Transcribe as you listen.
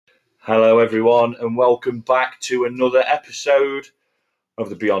Hello everyone and welcome back to another episode of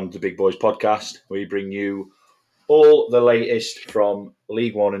the Beyond the Big Boys podcast. We bring you all the latest from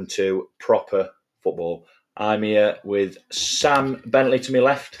League 1 and 2 proper football. I'm here with Sam Bentley to my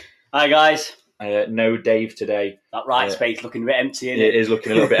left. Hi guys. No Dave today. That right space looking a bit empty, isn't it? It is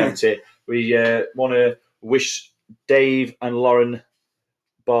looking a little bit empty. We want to wish Dave and Lauren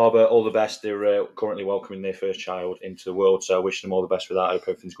Barber all the best. They're currently welcoming their first child into the world, so I wish them all the best with that. I hope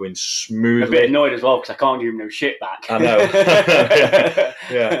everything's going smoothly. I'm a bit annoyed as well because I can't give him no shit back. I know.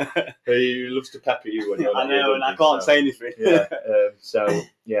 yeah. He loves to pepper you when you're I know, and I can't say anything.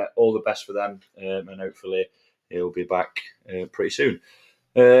 All the best for them, and hopefully he'll be back pretty soon.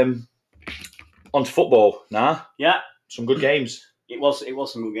 On to football now. Yeah. Some good games. It was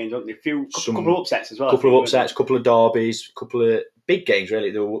some good games, wasn't it? Couple of upsets as well. Couple of upsets, couple of derbies, couple of big games,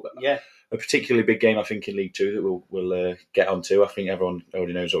 really. There were, a particularly big game, I think, in League 2 that we'll get onto. I think everyone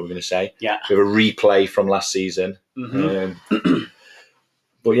already knows what we're going to say. Yeah. We have a replay from last season. Mm-hmm.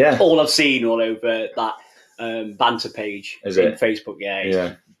 But yeah. All I've seen all over that banter page in Facebook,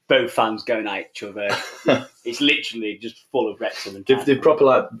 yeah. Both fans going at each other. It's literally just full of Wrexham. And they've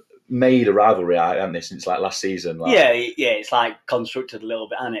proper made a rivalry out, haven't they, since last season? Yeah, it's constructed a little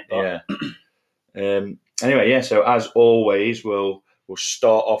bit, hasn't it? But... Yeah. Anyway, so as always, we'll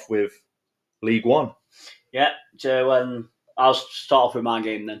start off with League 1. Yeah, so I'll start off with my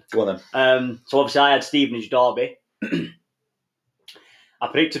game then. Go on then. So obviously I had Stevenage Derby. I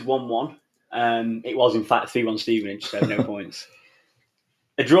predicted 1-1. It was in fact 3-1 Stevenage, so no points.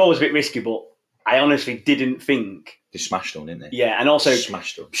 A draw was a bit risky, but I honestly didn't think... They smashed them, didn't they? Yeah, and also...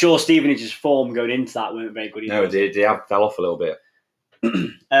 Smashed them. Sure, Stevenage's form going into that weren't very good either. No, they have fell off a little bit.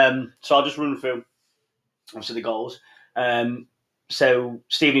 So I'll just run through obviously the goals. So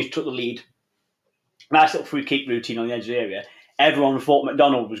Stevenage took the lead. Nice little free kick routine on the edge of the area. Everyone thought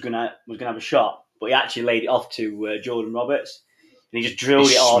McDonald was gonna have a shot, but he actually laid it off to Jordan Roberts, and he just drilled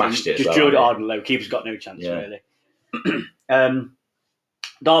it hard. Drilled it hard and low. Keeper's got no chance really.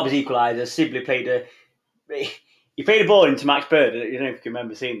 Derby's equaliser. Sibley played a ball into Max Bird. I don't know if you can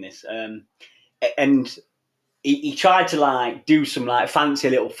remember seeing this. And he tried to do some fancy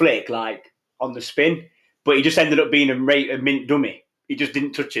little flick on the spin, but he just ended up being a mint dummy. He just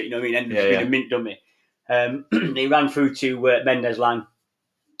didn't touch it. You know what I mean? Ended up being a mint dummy. He ran through to Mendes Lang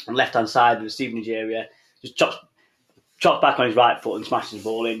on the left hand side of the Stevenage area. Just chopped back on his right foot and smashed his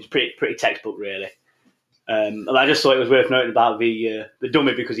ball in. It's pretty textbook really. And I just thought it was worth noting about the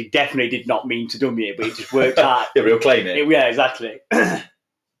dummy because he definitely did not mean to dummy it, but he just worked hard. Yeah, we'll claim it. Yeah, exactly.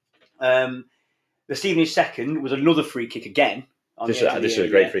 The Stevenage second was another free kick again. This is a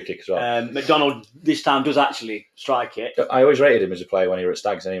great free kick as well. McDonald this time does actually strike it. I always rated him as a player when he was at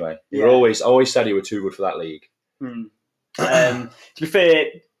Stags anyway. I always said he was too good for that league. To be fair,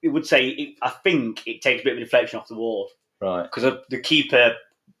 it would say I think it takes a bit of a deflection off the wall. Right. Because the keeper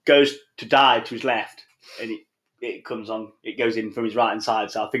goes to dive to his left and it comes on, it goes in from his right hand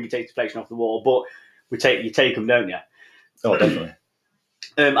side. So I think it takes deflection off the wall. But you take them, don't you? Oh, definitely.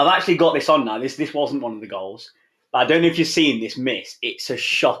 I've actually got this on now. This wasn't one of the goals. But I don't know if you've seen this miss. It's a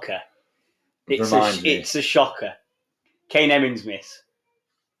shocker. It's a shocker. Kane Emmons miss.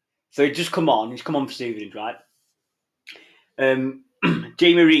 So he's come on for Stevenage, right?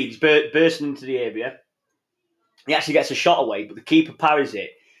 Jamie Reed's bursting into the area. He actually gets a shot away, but the keeper parries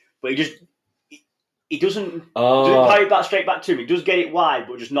it. But he doesn't parry it back straight back to him. He does get it wide,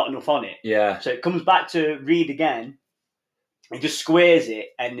 but just not enough on it. Yeah. So it comes back to Reed again. He just squares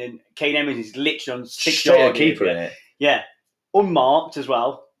it, and then Kane Emmons is literally on 6 yards. Keeper in it. Yeah, unmarked as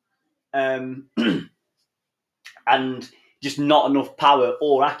well, and just not enough power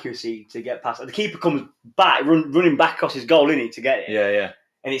or accuracy to get past. The keeper comes back, running back across his goal, innit, to get it. Yeah.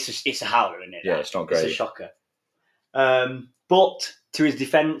 And it's a howler, isn't it? Yeah, it's not great. It's a shocker. But to his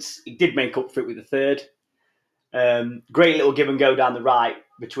defence, he did make up for it with the third. Great little give and go down the right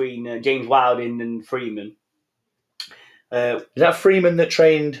between James Wilding and Freeman. Is that Freeman that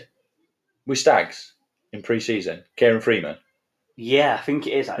trained with Stags in pre-season? Kieran Freeman? Yeah, I think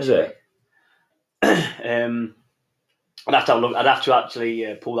it is actually. Is it? I'd have to have a look. I'd have to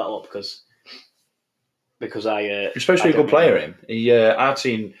actually pull that up because I. He's supposed to be a good player. Him. I'd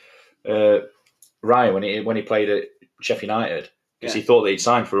seen Ryan when he played at Sheffield United because he thought that he'd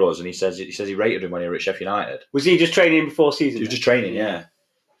signed for us, and he says he rated him when he was at Sheffield United. Was he just training before season? He was just training, yeah.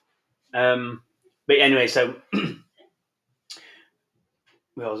 But anyway, so.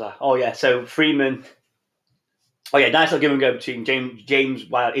 Where was I? Oh yeah, so Freeman. Oh yeah, nice little give and go between James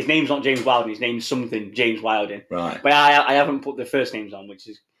Wild. His name's not James Wilding. His name's something James Wilding. Right. But I haven't put the first names on, which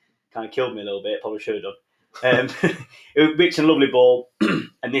has kind of killed me a little bit. Probably should have. It's a lovely ball.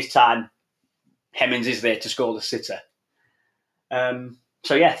 And this time, Hemmings is there to score the sitter.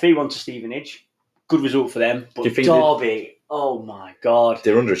 So, yeah, 3-1 to Stevenage. Good result for them. But Derby, oh, my God.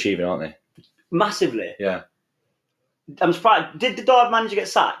 They're underachieving, aren't they? Massively. Yeah. I'm surprised. Did the Derby manager get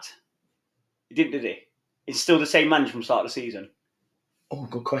sacked? He didn't, did he? It's still the same manager from the start of the season. Oh,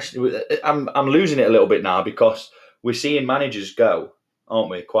 good question. I'm losing it a little bit now because we're seeing managers go, aren't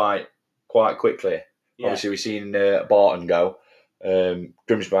we? Quite quickly. Yeah. Obviously, we've seen Barton go.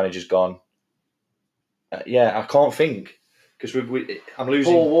 Grimsby manager's gone. Yeah, I can't think because I'm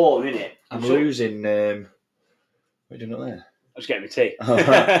losing. Paul Wall, isn't it? I'm losing. What are you doing up there? I was getting my tea.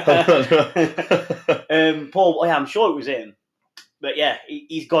 Paul, yeah, I'm sure it was him. But yeah,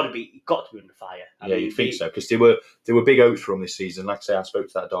 he's got to be under fire. I mean, you'd think so because they were big hopes for him this season. Like I say, I spoke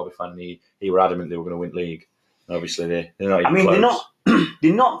to that Derby fan, and he were adamant they were going to win league. And obviously, they're not. Even close.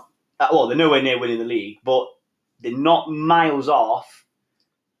 They're not. Well, they're nowhere near winning the league, but they're not miles off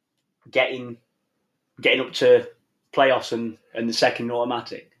getting up to playoffs and the second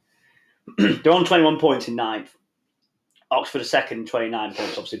automatic. They're on 21 points in ninth. Oxford are second, 29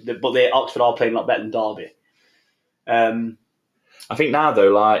 points, obviously, but Oxford are playing a lot better than Derby. I think now,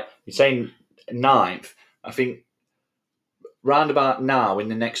 though, like you're saying ninth, I think round about now, in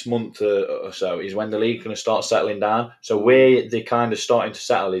the next month or so, is when the league's going to start settling down. So where they're kind of starting to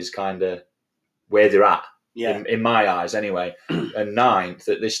settle is kind of where they're at, in my eyes anyway. And ninth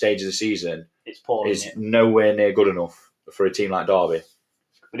at this stage of the season is nowhere near good enough for a team like Derby.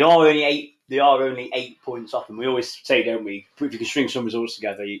 But they are only 8 points off, and we always say, don't we, if you can string some results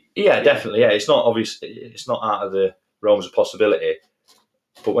together. Definitely. Yeah, it's not obvious. It's not out of the realms of possibility.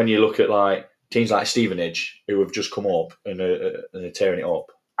 But when you look at like teams like Stevenage, who have just come up and are tearing it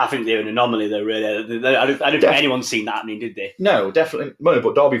up, I think they're an anomaly. Though, really. I don't think anyone's seen that happening, did they? No, definitely. No,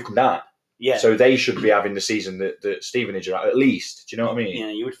 but Derby have come down. Yeah. So they should be having the season that Stevenage are at least. Do you know what I mean?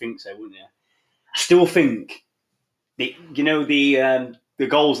 Yeah, you would think so, wouldn't you? I still think the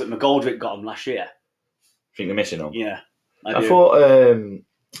goals that McGoldrick got them last year. Think they're missing them? Yeah. I thought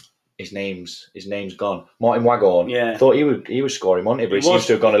his name's gone. Martin Waghorn. Yeah. I thought he was scoring, wasn't he? But he seems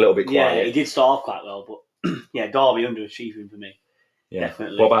to have gone a little bit quiet. Yeah, he did start off quite well, but yeah, Derby underachieving for me. Yeah.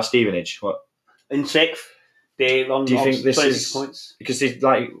 Definitely. What about Stevenage? In sixth. They're on, do you think this 26 is points. Because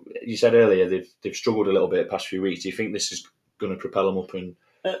like you said earlier, they've struggled a little bit the past few weeks. Do you think this is going to propel them up,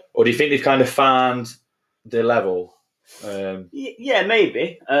 or do you think they've kind of found their level? Yeah,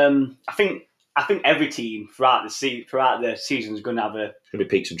 maybe. I think every team throughout the season is going to have It's going to be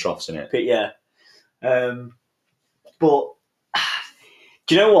peaks and troughs in it. Yeah. But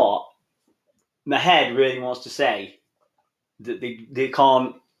do you know what? My head really wants to say that they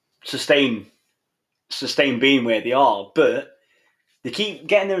can't sustain being where they are, but they keep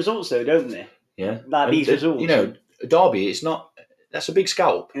getting the results though, don't they? Yeah. Like these results. You know, Derby, that's a big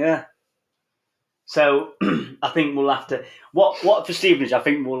scalp. Yeah. So I think we'll have to what for Stevenage. I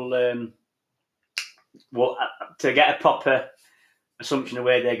think we'll to get a proper assumption of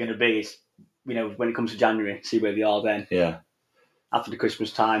where they're going to be is, when it comes to January, see where they are then. Yeah. After the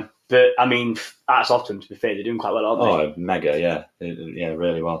Christmas time, but I mean, that's often, to be fair, they're doing quite well, aren't they? Oh, mega, yeah,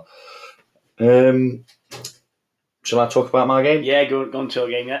 really well. Shall I talk about my game? Yeah, go on to your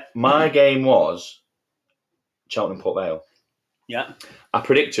game. Yeah. My game was Cheltenham Port Vale. Yeah. I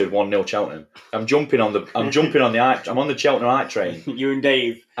predicted 1-0 Cheltenham. I'm on the Cheltenham hype train. You and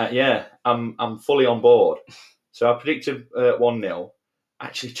Dave. Yeah, I'm fully on board. So I predicted 1-0.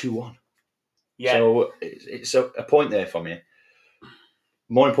 Actually 2-1. Yeah. So it's a point there for me.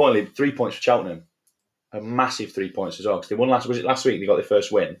 More importantly, 3 points for Cheltenham. A massive 3 points as well. Because they won last week? They got their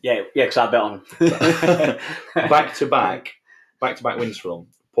first win. Yeah, because I bet on them. back to back wins from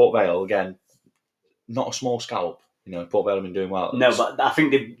Port Vale again. Not a small scalp. Port Vale have been doing well. No, but I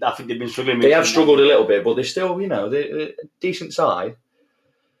think they've been struggling. They have struggled a little bit, but they're still, they're a decent side.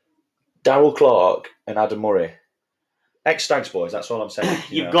 Darryl Clark and Adam Murray, ex-Stags boys. That's all I'm saying.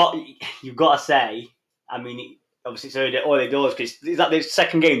 You've got to say. I mean, obviously, it's early doors because is that the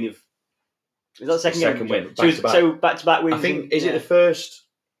second game they've? Is that the second win? So back-to-back wins. I think is it the first?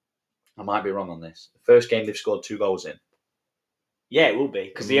 I might be wrong on this. The first game they've scored 2 goals in. Yeah, it will be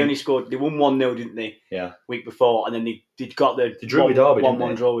because they only scored. They won 1-0, didn't they? Yeah. Week before, and then they got the drew with Derby.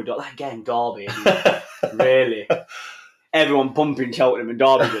 1-1 draw with Derby. Again, Derby. Really, everyone pumping Cheltenham and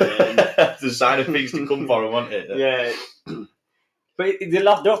Derby. The sign of things to come for them, wasn't it? Yeah. But they're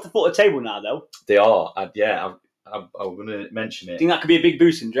off the foot of the table now, though. They are. I'm going to mention it. I think that could be a big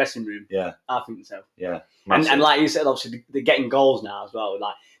boost in the dressing room. Yeah. I think so. Yeah. And like you said, obviously, they're getting goals now as well.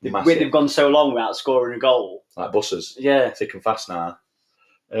 Like they've gone so long without scoring a goal. Like buses. Yeah. Thick and fast now.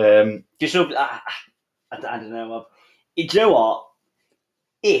 I don't know. Do you know what?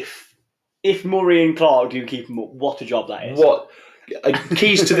 if Murray and Clark do keep him up, what a job that is. What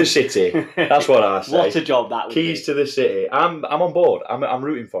keys to the city? That's what I say. What a job that would keys be. to the city. I'm on board. I'm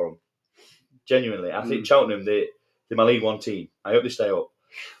rooting for them. Genuinely, I think Cheltenham, they're my League One team. I hope they stay up.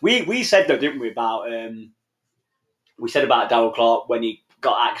 We said though, didn't we, about Darryl Clark when he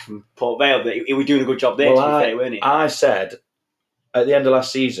got axed from Port Vale that he was doing a good job there. Weren't he? I said at the end of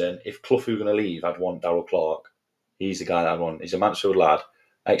last season, if Clough were going to leave, I'd want Darryl Clark. He's the guy that I'd want. He's a Mansfield lad,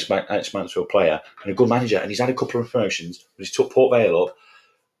 ex-Mansfield player, and a good manager. And he's had a couple of promotions, but he's took Port Vale up.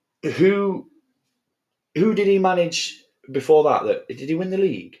 Who did he manage before that? Did he win the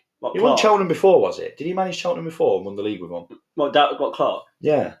league? He won Cheltenham before, was it? Did he manage Cheltenham before and won the league with them? What Clark?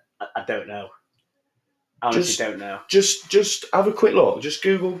 Yeah. I don't know. I honestly don't know. Just have a quick look. Just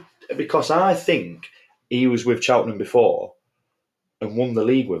Google, because I think he was with Cheltenham before and won the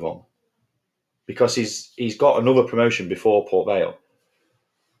league with them. Because he's got another promotion before Port Vale.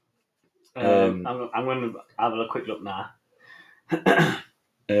 I'm going to have a quick look now.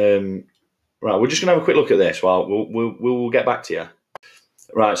 Right, we're just going to have a quick look at this. Well, we'll get back to you.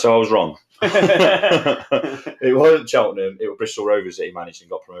 Right, so I was wrong. It wasn't Cheltenham, it was Bristol Rovers that he managed and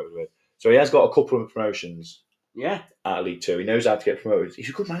got promoted with. So he has got a couple of promotions. Yeah. Out of League Two. He knows how to get promoted. He's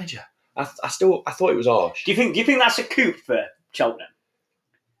a good manager. I thought it was harsh. Do you think that's a coup for Cheltenham?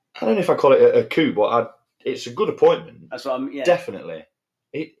 I don't know if I call it a coup, but it's a good appointment. That's what I'm. Yeah. Definitely.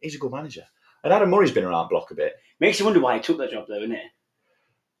 He's a good manager. And Adam Murray's been around block a bit. Makes you wonder why he took that job, though, isn't it?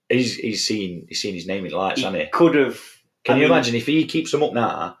 He's seen his name in lights, hasn't he? Could have. Can you imagine if he keeps them up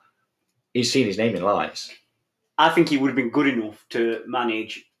now? He's seen his name in lights. I think he would have been good enough to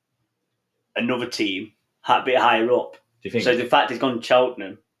manage another team a bit higher up. Do you think? So the fact he's gone to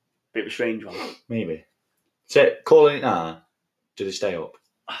Cheltenham, bit of a strange one. Maybe. So calling it now, do they stay up?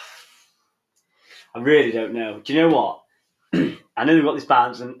 I really don't know. Do you know what? I know they've got this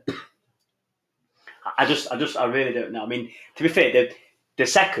balance, and I really don't know. I mean, to be fair, they're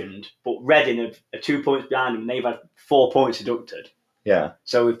second, but Reading are 2 points behind them, and they've had 4 points deducted. Yeah.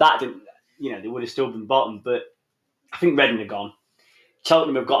 So if that didn't, they would have still been bottom. But I think Reading are gone.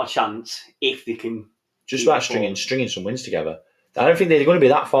 Cheltenham have got a chance if they can. Just about stringing some wins together. I don't think they're going to be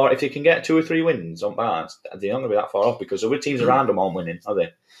that far. If they can get 2 or 3 wins on balance, they're not going to be that far off because the other teams around them aren't winning, are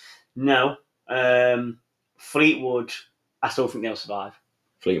they? No. Fleetwood, I still think they'll survive.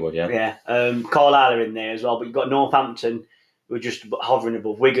 Fleetwood, yeah. Yeah. Carlisle are in there as well, but you've got Northampton, who are just hovering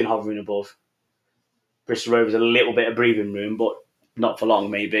above, Wigan hovering above. Bristol Rovers a little bit of breathing room, but not for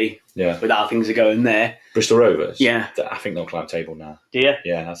long, maybe. Yeah. With how things are going there. Bristol Rovers? Yeah. I think they'll climb table now. Do you?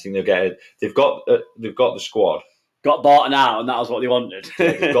 Yeah, I think they'll get it. They've got the squad. Got bought out, and that was what they wanted.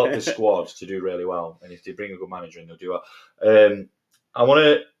 They've got the squad to do really well, and if they bring a good manager in, they'll do well. I want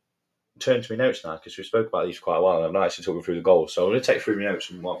to turn to my notes now because we spoke about these quite a while, and I've not actually talking through the goals. So I'm going to take through my notes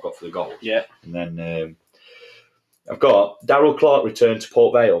and what I've got for the goals. Yeah. And then I've got Darryl Clark returned to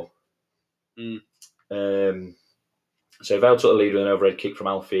Port Vale. So Vale took the lead with an overhead kick from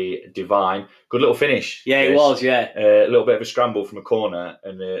Alfie Devine. Good little finish. Yeah, it was, yeah. A little bit of a scramble from a corner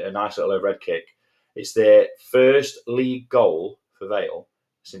and a nice little overhead kick. It's their first league goal for Vale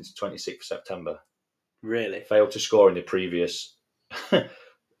since 26th of September. Really? Failed to score in the previous...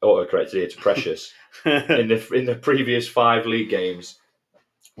 Autocorrected here to Precious. in the previous 5 league games.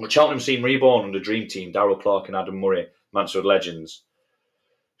 Well, Cheltenham seemed reborn under Dream Team, Darryl Clark and Adam Murray, Mansfield legends.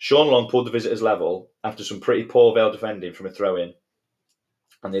 Sean Long pulled the visitors level after some pretty poor Vale defending from a throw-in.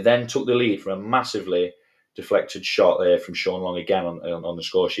 And they then took the lead from a massively deflected shot there from Sean Long again on the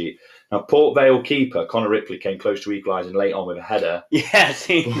score sheet. Now, Port Vale keeper Connor Ripley came close to equalising late on with a header. Yeah,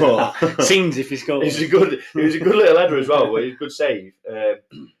 seems if he scored. It was a good little header as well, but it was a good save.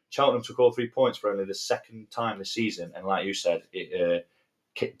 Cheltenham took all 3 points for only the second time this season, and like you said, it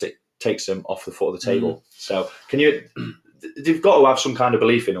takes them off the foot of the table. So, they've got to have some kind of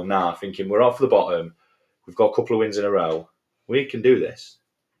belief in them now, thinking we're off the bottom, we've got a couple of wins in a row, we can do this.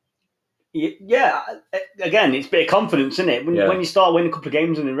 Yeah, again, it's a bit of confidence, isn't it? When you start winning a couple of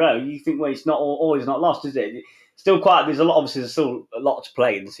games in a row, you think, well, it's not always not lost, is it? There's still a lot to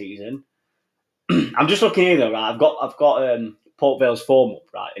play in the season. I'm just looking here though, right? I've got Port Vale's form up,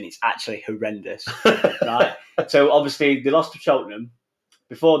 right, and it's actually horrendous, right? So obviously they lost to Cheltenham.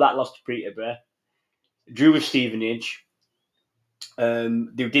 Before that, lost to Peterborough. Drew with Stevenage.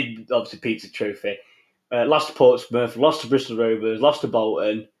 They did obviously Pizza Trophy. Lost to Portsmouth. Lost to Bristol Rovers. Lost to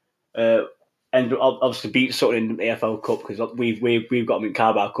Bolton. And obviously beat Sutton in the AFL Cup because we've got them in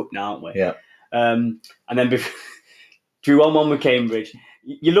Carabao Cup now, haven't we? Yeah. And then drew 1-1 with Cambridge.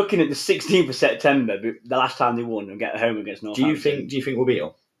 You're looking at the 16th of September, the last time they won, and get home against Northampton. Do you think we'll beat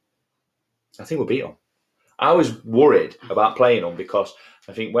them? I think we'll beat them. I was worried about playing them because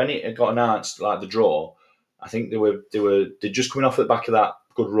I think when it got announced, like the draw, I think they're just coming off the back of that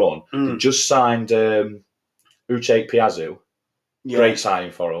good run. They just signed Uche Piazzu. Yeah. Great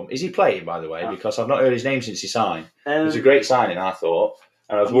signing for him. Is he playing, by the way? Because I've not heard his name since he signed. It was a great signing, I thought.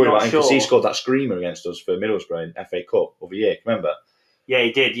 And I was worried about him because he scored that screamer against us for Middlesbrough in FA Cup of the year. Remember? Yeah,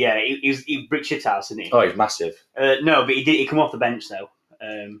 he did. Yeah, he bricked shit house, didn't he? Oh, he's massive. No, but he did. He come off the bench though.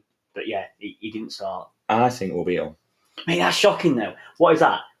 But yeah, he didn't start. I think we'll beat him. Mate, that's shocking though. What is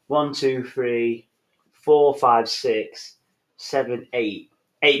that? 1, 2, 3, 4, 5, 6, 7, 8.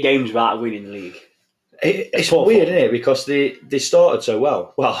 8 games without winning the league. It's weird, isn't it? Because they started so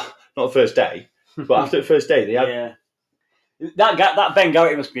well. Well, not the first day, but after the first day, they had. Yeah. That Ben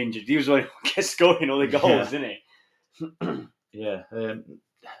Garrett must be injured. He was the one who kept scoring all the goals, didn't he? Yeah.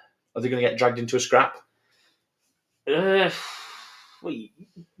 Are they going to get dragged into a scrap? Well, you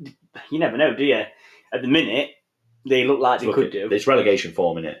never know, do you? At the minute, they look like they could do. It's relegation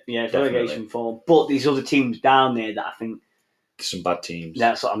form, isn't it? Yeah, it's relegation form. But these other teams down there that I think... Some bad teams.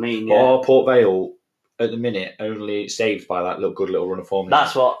 That's what I mean, yeah. Or Port Vale, at the minute, only saved by that good little run of form.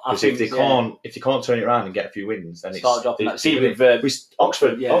 That's what I think. If they can't turn it around and get a few wins, then start dropping that. See with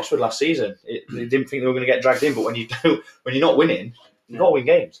Oxford last season, they didn't think they were going to get dragged in, but when you're not winning, you've got to win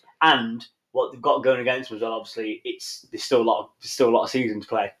games. And what they've got going against them as well, obviously, there's still a lot of season to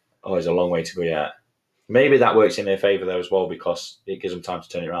play. Oh, there's a long way to go yet. Maybe that works in their favour though as well because it gives them time to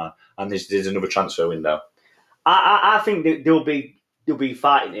turn it around. And there's another transfer window. I think they'll be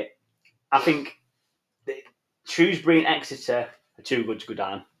fighting it. I think Shrewsbury and Exeter are too good to go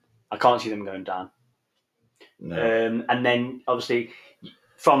down. I can't see them going down. No. And then obviously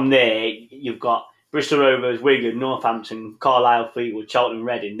from there you've got Bristol Rovers, Wigan, Northampton, Carlisle, Fleetwood, Cheltenham,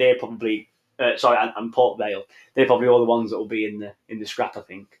 Reading. They're probably and Port Vale. They're probably all the ones that will be in the scrap, I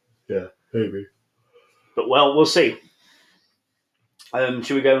think. Yeah, maybe. But well, we'll see. Should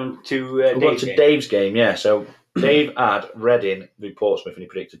we go to Dave's game? Yeah. So Dave had Reading v Portsmouth, and he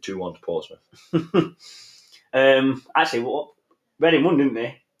predicted 2-1 to Portsmouth. Actually, Reading won, didn't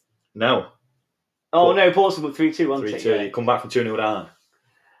they? No. Oh no, Portsmouth 3-2, wasn't it? 3-2. Yeah. You come back from 2-0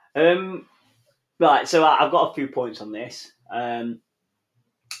 down. Right. So I've got a few points on this.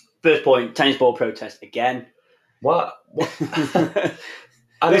 First point: tennis ball protest again. What?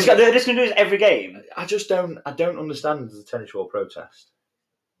 They're just going to do this every game. I don't understand the tennis ball protest.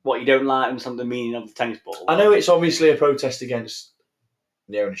 What, you don't like understand the meaning of the tennis ball? I know it's obviously a protest against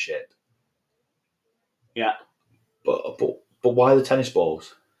the ownership. Yeah. But why the tennis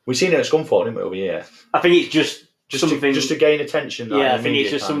balls? We've seen it at Scunthorpe, didn't we, over here? I think it's just something to gain attention. Yeah, I think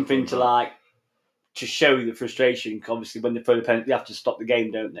it's just something to show the frustration. Obviously, when they throw the penalty, they have to stop the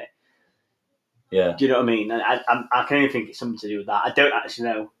game, don't they? Yeah. Do you know what I mean? I can only think it's something to do with that. I don't actually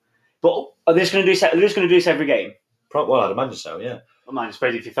know. But are they just going to do this every game? Well, I'd imagine so, yeah. I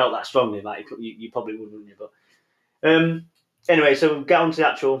suppose if you felt that strongly, you probably would, wouldn't you? But anyway, so we'll get on to the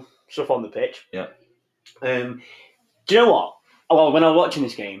actual stuff on the pitch. Yeah. Do you know what? Well, when I was watching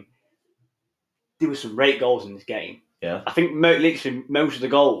this game, there were some great goals in this game. Yeah. I think literally most of the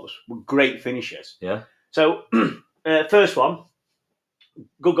goals were great finishes. Yeah. So, first one,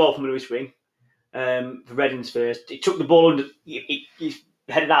 good goal from Lewis Ring. For Reading's first. He took the ball under, he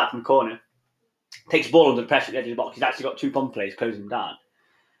headed out from the corner, takes the ball under the pressure at the edge of the box. He's actually got 2 Pond players closing him down.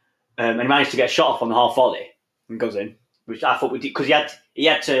 And he managed to get a shot off on the half volley and goes in, which I thought we did, because he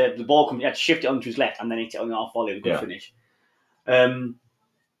had to shift it onto his left and then hit it on the half volley with a good finish. And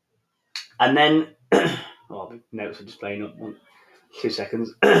then, the notes are just playing up. 2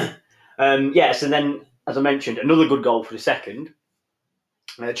 seconds. So then, as I mentioned, another good goal for the second.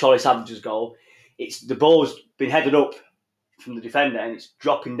 Charlie Savage's goal. The ball's been headed up from the defender and it's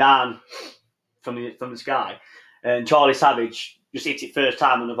dropping down from the sky. And Charlie Savage just hit it first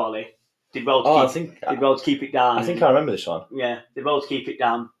time on the volley. Did well to keep it down. I think I remember this one. Yeah, did well to keep it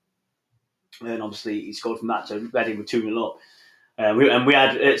down. And obviously he scored from that, so Reading were 2-0 up. We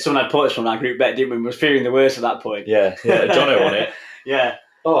had someone had points from that group bet, didn't we? We was fearing the worst at that point. Yeah, Jono won it. Yeah.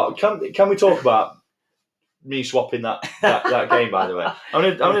 Oh, can we talk about me swapping that game, by the way?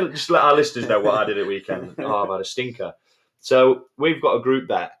 I'm gonna just let our listeners know what I did at weekend. I've had a stinker. So we've got a group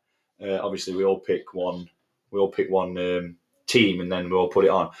bet. Obviously, we all pick one team, and then we all put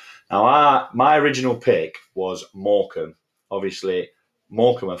it on. Now, my original pick was Morecambe. Obviously,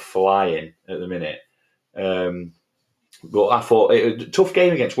 Morecambe are flying at the minute. But I thought it was a tough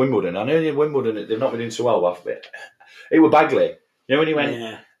game against Wimbledon. I know Wimbledon, they've not been doing so well. But it was Bagley. You know when he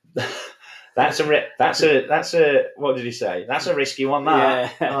went... That's a. What did he say? That's a risky one.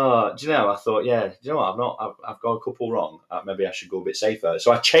 That. Yeah. Oh, do you know? I thought, yeah. Do you know what? I've got a couple wrong. Maybe I should go a bit safer.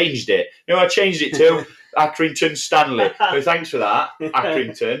 So I changed it. You know, I changed it to Accrington Stanley. So thanks for that.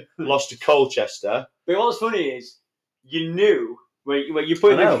 Accrington lost to Colchester. But what's funny is you knew where you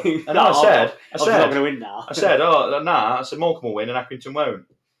put. I know. I said. I'm not going to win now. I said, I said Morecambe will win and Accrington won't.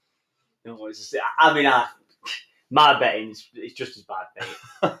 No, I mean, my betting is just as bad,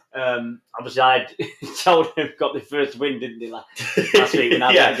 mate. Obviously, I told him got the first win, didn't they? Last week when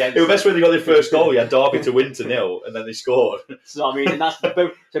I yeah, against it was best when they got their first goal. You had Derby to win to 0, and then they scored. So I mean, and that's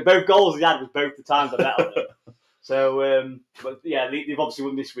both goals he had was both the times I bet on them. So, but yeah, they've obviously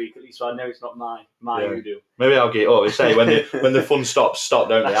won this week at least, so I know it's not my hoodoo. Maybe I'll get. Oh, they say when the fun stops, stop,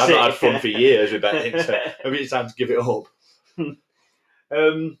 don't they? I've not had fun for years with betting, so maybe it's time to give it up.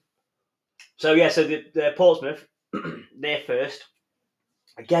 So yeah, so the Portsmouth, they're first.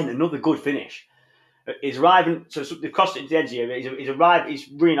 Again, another good finish. He's arriving. So they've crossed it into the edge here. He's arrived. He's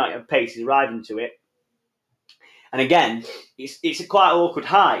really not at pace. He's arriving to it, and again, it's a quite awkward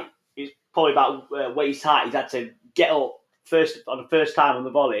height. It's probably about waist height. He's had to get up on the first time on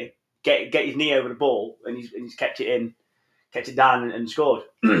the volley, get his knee over the ball, and he's kept it down and scored.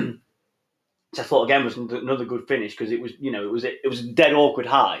 So I thought again was another good finish because it was a dead awkward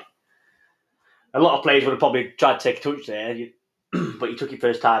height. A lot of players would have probably tried to take a touch there, but he took it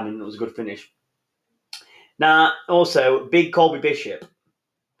first time and it was a good finish. Now, also, big Colby Bishop,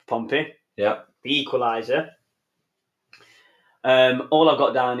 Pompey. Yeah. The equaliser. All I've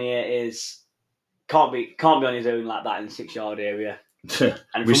got down here is can't be on his own like that in the 6-yard area.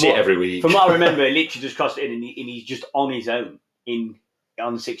 And we see it every week. From what I remember, he literally just crossed it in and he's just on his own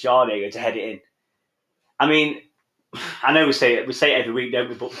on the 6-yard area to head it in. I mean, I know we say it every week, don't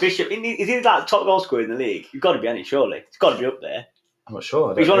we? But Bishop, is he like top goal scorer in the league? You've got to be on it, surely. It's got to be up there. I'm not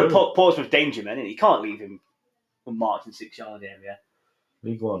sure. He's one of Portsmouth's danger men, and you can't leave him unmarked in 6-yard area.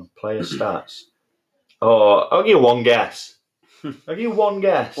 League One player stats. Oh, I'll give you one guess.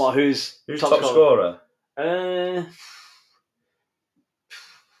 What? Who's top scorer?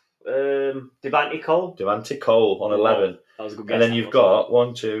 Devante Cole. Devante Cole on 11. That was a good guess. And then you've got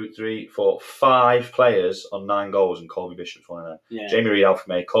 1, 2, 3, 4, 5 players on 9 goals, and Colby Bishop's one of them. Yeah. Jamie Reid, Alfie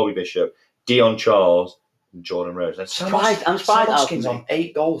May, Colby Bishop, Dion Charles, and Jordan Rhodes. I'm surprised Sam Hoskins on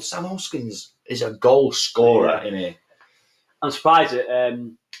 8 goals. Sam Hoskins is a goal scorer, isn't he? I'm surprised at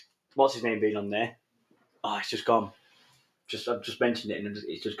what's his name being on there. Oh, it's just gone. I've just mentioned it and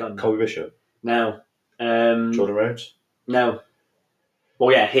it's just gone. Colby Bishop? No. Jordan Rhodes? No.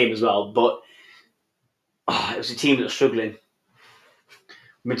 Well, yeah, him as well, but it was a team that was struggling.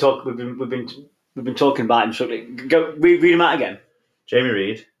 We've been talking about him struggling. Go read him out again. Jamie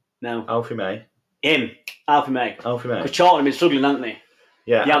Reid. No. Alfie May. Him. Alfie May. Because Charlton have been struggling, haven't they?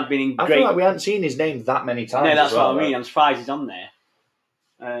 Yeah. He hasn't been in I great. feel like we hadn't seen his name that many times. No, that's well, what I mean. I'm surprised he's on there.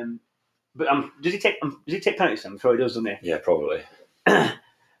 But does he take penalties then? I'm sure he does, doesn't he? Yeah, probably. Yeah.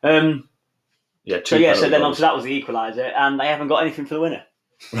 So then obviously that was the equaliser, and they haven't got anything for the winner.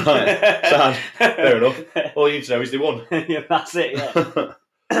 Right, sad. Fair enough. All you need to know is they won. Yeah, that's it. Yeah.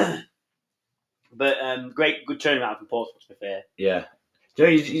 But good turnaround from Portsmouth, to be fair. Yeah.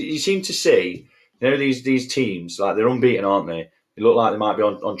 You seem to see, these teams, like they're unbeaten, aren't they? They look like they might be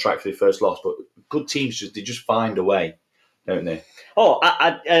on track for their first loss, but good teams just find a way, don't they? Oh,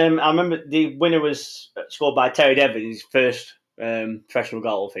 I remember the winner was scored by Terry Devlin, his first professional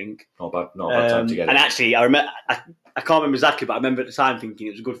goal, I think. Not a bad time to get it. And actually, I remember. I can't remember exactly, but I remember at the time thinking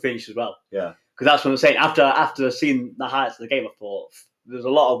it was a good finish as well. Yeah. Because that's what I'm saying. After seeing the highlights of the game, I thought there's a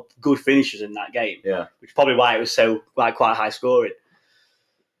lot of good finishes in that game. Yeah. Which is probably why it was so quite high scoring.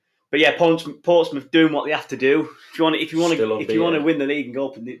 But yeah, Portsmouth doing what they have to do. If you want to win the league and go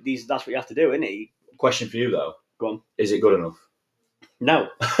up, that's what you have to do, isn't it? Question for you though. Go on. Is it good enough? No.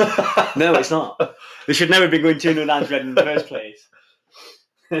 No, it's not. They should never have been going 2-0 down to Reading in the first place.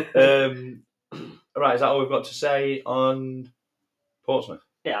 Right, is that all we've got to say on Portsmouth?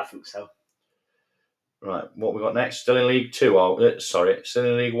 Yeah, I think so. Right, what we got next? Still in League 2? Still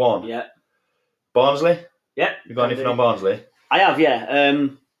in League 1. Yeah. Barnsley? Yeah. You got anything on Barnsley? I have, yeah.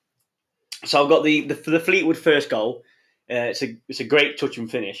 So I've got for the Fleetwood first goal. It's a great touch and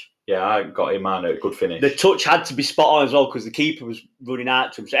finish. Yeah, I got in mind a good finish. The touch had to be spot on as well because the keeper was running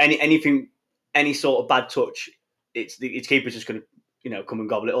out to him. So any sort of bad touch, its keeper's just going to come and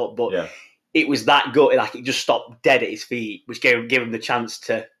gobble it up. But it was that good, like it just stopped dead at his feet, which gave him the chance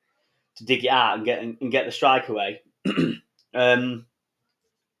to dig it out and get the strike away. And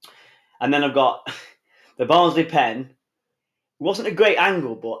then I've got the Barnsley pen. It wasn't a great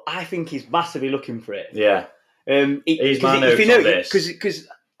angle, but I think he's massively looking for it. Yeah. He's my notes on this. Because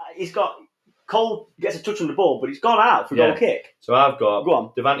he's got Cole gets a touch on the ball, but it's gone out for a goal kick. So I've got Go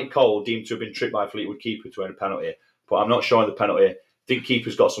on. Devante Cole deemed to have been tripped by a Fleetwood keeper to earn a penalty, but I'm not showing the penalty. I think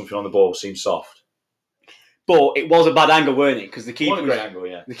keeper's got something on the ball, seems soft. But it was a bad angle, weren't it? Because the keeper, Great angle,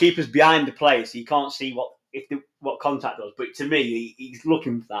 yeah. The keeper's behind the play, so you can't see what contact does. But to me, he's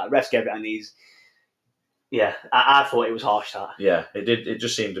looking for that. Refs gave it, and I thought it was harsh. That it did. It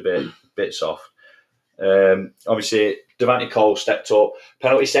just seemed a bit soft. Obviously, Devante Cole stepped up,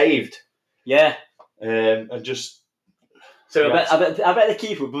 penalty saved. Yeah, and just. So I bet the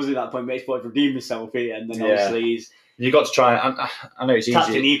keeper was buzzing at that point, but he's to redeem himself here, and then obviously he's. You got to try. I know it's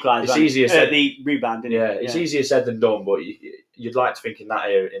easy. It's easier said. The rebound, isn't it? It's easier said than done. But you'd like to think in that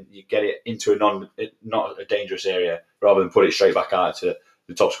area, and you get it into not a dangerous area, rather than put it straight back out to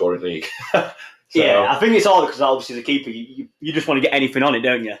the top scorer in the league. I think it's hard because obviously the keeper, you just want to get anything on it,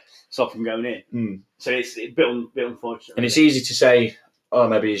 don't you? Stop from going in. So it's a bit unfortunate. And it's easy to say, oh,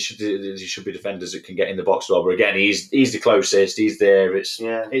 maybe there should be defenders that can get in the box as well. But again, he's the closest. He's there. It's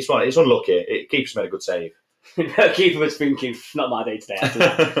unlucky. It keeps made a good save. The keeper was thinking, not my day today. After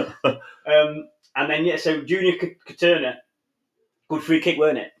that. And then so Junior Caterna, good free kick,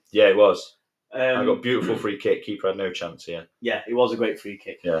 weren't it? Yeah, it was. I got beautiful free kick. Keeper had no chance. Yeah, it was a great free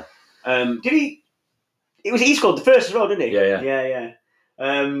kick. Yeah. Did he? He scored the first as well, didn't he? Yeah.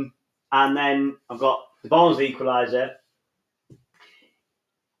 And then I've got the Barnsley equaliser.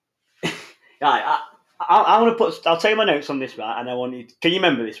 Right, I want to put. I'll tell you my notes on this, right? And I want you. Can you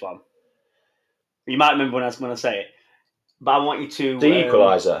remember this one? You might remember when I say it, but I want you to. The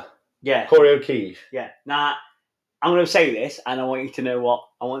equaliser. Yeah. Corey O'Keefe. Yeah. Now, I'm going to say this, and I want to know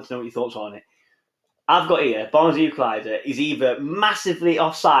what your thoughts are on it. I've got here, Barnsley equaliser is either massively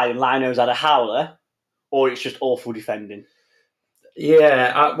offside and Lino's had a howler, or it's just awful defending.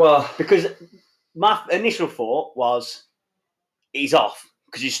 Yeah, because my initial thought was he's off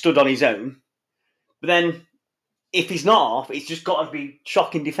because he stood on his own, but then. If he's not off, it's just got to be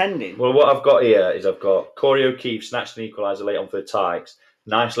shocking defending. Well, what I've got here is I've got Corey O'Keefe snatched an equaliser late on for the Tykes.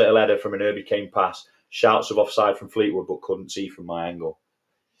 Nice little header from an Herbie Kane pass. Shouts of offside from Fleetwood, but couldn't see from my angle.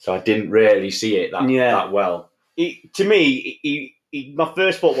 So I didn't really see it that well. To me, my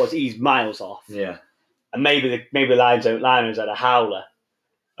first thought was he's miles off. Yeah. And maybe Lino's had a howler.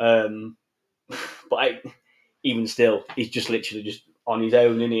 But even still, he's just literally just on his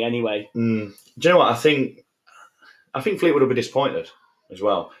own, isn't he, anyway? Do you know what? I think Fleetwood will be disappointed as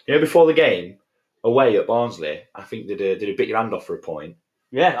well. Before the game, away at Barnsley, I think they'd have bit your hand off for a point.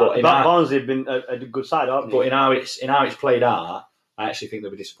 Yeah, but Barnsley have been a good side, aren't they? But in how it's played out, I actually think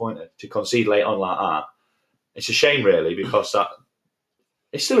they'll be disappointed to concede late on like that. It's a shame, really, because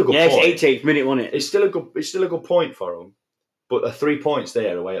it's still a good point. Yeah, it's 88th minute, wasn't it? It's still a good point for them. But the 3 points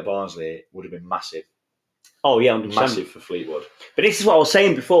there away at Barnsley would have been massive. Oh yeah, 100%. Massive for Fleetwood. But this is what I was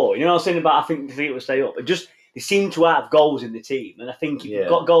saying before. I was saying about I think the Fleetwood will stay up. They seem to have goals in the team, and I think if you've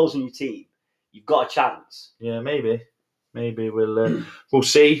got goals in your team, you've got a chance. Yeah, maybe we'll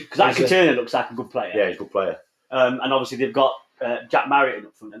see. Because that Caterna looks like a good player. Yeah, he's a good player. And obviously they've got Jack Marriott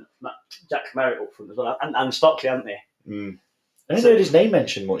up front, as well, and Stockley, haven't they? I haven't heard his name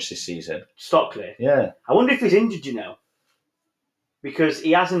mentioned much this season. Stockley. Yeah. I wonder if he's injured. Because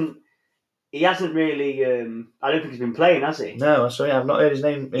he hasn't really. I don't think he's been playing, has he? No, sorry, I've not heard his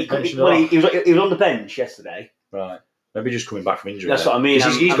name mentioned. Well, he was on the bench yesterday. Right. Maybe just coming back from injury. That's what I mean.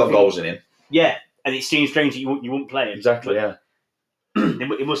 He's got goals in him. Yeah, and it seems strange that you wouldn't play him. Exactly. Yeah.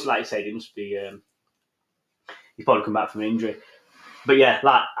 He must, like you said, he must be. He's probably come back from injury. But yeah,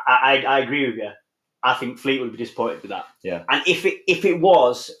 I agree with you. I think Fleetwood would be disappointed with that. Yeah. And if it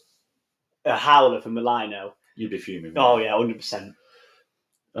was a howler from Lino, you'd be fuming. Oh yeah, 100%.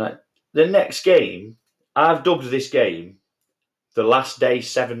 Right. The next game, I've dubbed this game the last day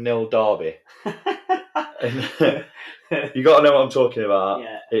 7-0 derby. You got to know what I'm talking about.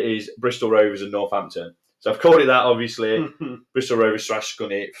 Yeah. It is Bristol Rovers and Northampton. So I've called it that, obviously. Bristol Rovers thrashed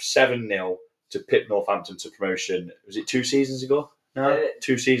Scunny 7-0 to pip Northampton to promotion. Was it 2 seasons ago? No,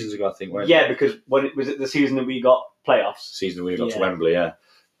 2 seasons ago, I think. Yeah, because when was it the season that we got playoffs? Season we got to Wembley, yeah.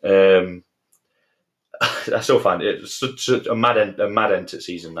 I still find it such a mad end to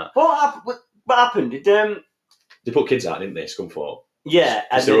season that. What happened? They put kids out, didn't they? Scunthorpe. Yeah,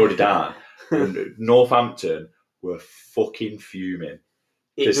 because they're already down. Northampton were fucking fuming.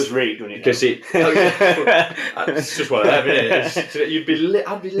 It was rigged, wasn't it? Because it's just one of them, isn't it?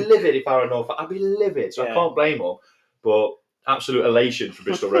 I'd be livid if I were Northampton. I'd be livid, so I can't blame them. But absolute elation for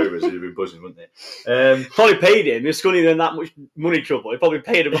Bristol Rovers. They'd have been buzzing, wouldn't they? Probably paid him. If Scunny in that much money trouble, he probably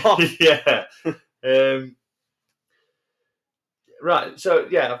paid him off. Yeah. Right, so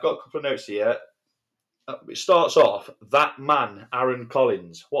yeah, I've got a couple of notes here. it starts off, that man, Aaron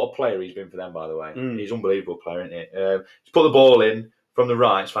Collins, what a player he's been for them, by the way. He's an unbelievable player, isn't he? He's put the ball in from the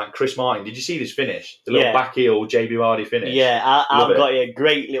right. It's like Chris Martin. Did you see this finish? The little back heel JB Vardy finish? Yeah, I've got a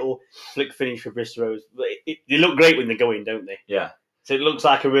great little flick finish for Bristol Rovers. They look great when they go in, don't they? Yeah. So it looks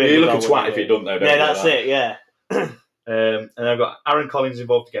like a really... You look a twat if you don't know, don't yeah, that's it, yeah. And I've got Aaron Collins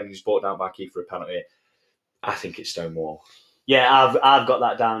involved again. He's brought down back here for a penalty. I think it's Stonewall. Yeah, I've got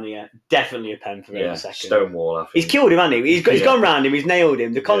that down here. Definitely a pen for him in a second. Stonewall, I think. He's killed him, hasn't he? He's gone round him, he's nailed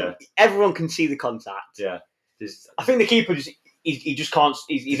him. Everyone can see the contact. Yeah. I think the keeper he just can't.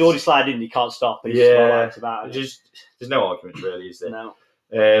 He's already slided in. He can't stop. He's about it. There's no argument really, is there? No.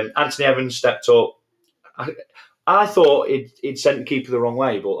 Anthony Evans stepped up. I thought he'd sent the keeper the wrong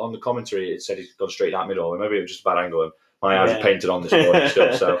way, but on the commentary it said he's gone straight out middle. Maybe it was just a bad angle. And my eyes are painted on this morning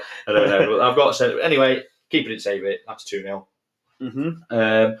still, so I don't know. But I've got to send it anyway. Keeper didn't save it. That's 2-0.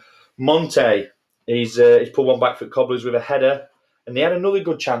 Monte, he's put one back for Cobblers with a header, and they had another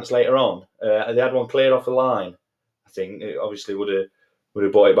good chance later on. They had one cleared off the line. I think it obviously would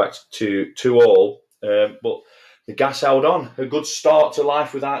have brought it back to 2-2. But the gas held on. A good start to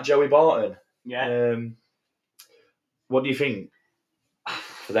life without Joey Barton. Yeah. What do you think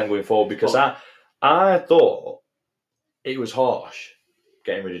for them going forward? Because I thought it was harsh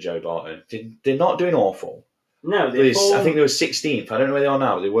getting rid of Joey Barton. They're not doing awful. No, I think they were 16th. I don't know where they are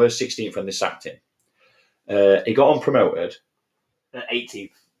now. They were 16th when they sacked him. He got on promoted.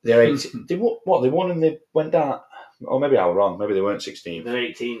 18th. They're 18th. They won and they went down. Or maybe I was wrong. Maybe they weren't 16th. They're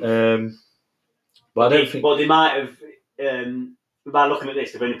 18th. But I don't think. Well, they might have. By looking at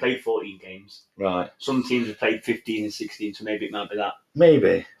this, they've only played 14 games. Right. Some teams have played 15 and 16, so maybe it might be that.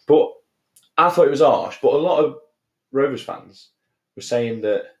 Maybe. But I thought it was harsh. But a lot of Rovers fans were saying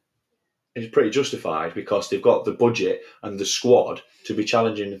that it's pretty justified because they've got the budget and the squad to be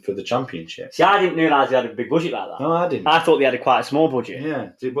challenging for the championship. See, I didn't realise they had a big budget like that. No, I didn't. I thought they had quite a small budget. Yeah,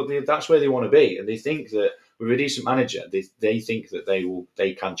 but that's where they want to be, and they think that with a decent manager, they think that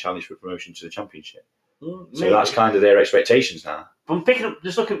they can challenge for promotion to the championship. So that's kind of their expectations now. I'm picking up,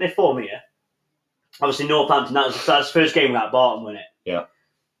 just looking at their form here. Obviously, Northampton, that's the first game without Barton, wasn't it? Yeah.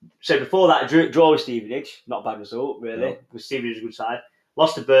 So before that, draw with Stevenage, not a bad result, really. No. With Stevenage a good side.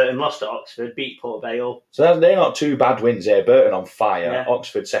 Lost to Burton, lost to Oxford, beat Port Vale. So they're not two bad wins there. Burton on fire,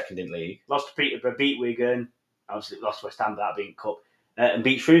 Oxford second in league. Lost to Peterborough, beat Wigan. Obviously lost to West Ham without being cup. And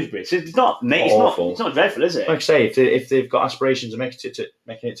beat Shrewsbury. So it's not dreadful, is it? Like I say, if they've got aspirations of making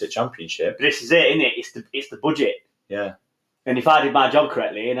it to championship. But this is it, isn't it? It's the budget. Yeah. And if I did my job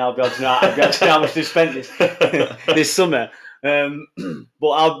correctly, and I'll be able to know how much to spend this summer.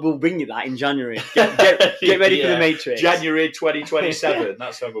 But we'll bring you that in January. Get ready for the Matrix. January 2027.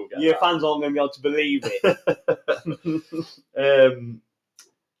 That's when we'll get. Your fans aren't going to be able to believe it.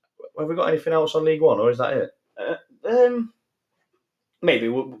 Have we got anything else on League One, or is that it? Maybe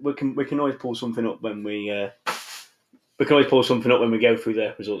we can always pull something up when we go through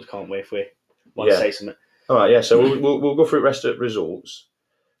the results, can't we? If we want to say something. All right, yeah. So we'll go through the rest of the results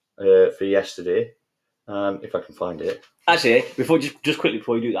for yesterday, if I can find it. Actually, just quickly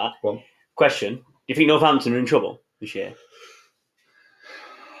before you do that, question: do you think Northampton are in trouble this year?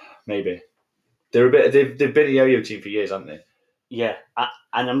 Maybe. They're a bit. They've been a yo-yo team for years, haven't they? Yeah,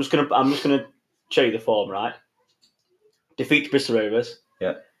 and I'm just gonna show you the form, right? Defeat to Bristol Rovers.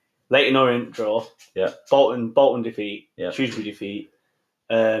 Yeah. Leyton Orient draw. Yeah. Bolton defeat. Yeah. Shrewsbury defeat.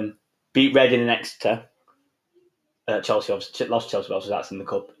 Beat Reading and Exeter. Chelsea obviously lost to Chelsea, obviously that's in the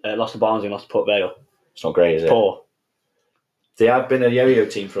cup. Lost to Barnsley and lost to Port Vale. It's not great, is it? Poor. They have been a yo-yo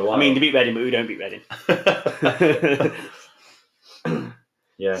team for a while. I mean, they beat Reading, but we don't beat Reading.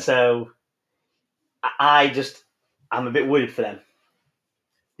 Yeah. So, I'm a bit worried for them.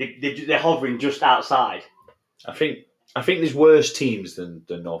 They're hovering just outside. I think there's worse teams than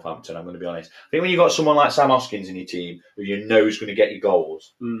Northampton, I'm going to be honest. I think when you've got someone like Sam Hoskins in your team who you know is going to get you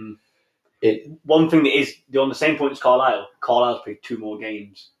goals. One thing that is, they're on the same point as Carlisle. Carlisle's played 2 more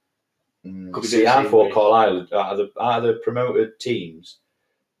games. See, I thought Carlisle, out of the promoted teams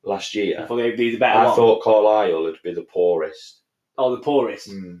last year, I thought they'd be the better one. I thought Carlisle would be the poorest. Oh, the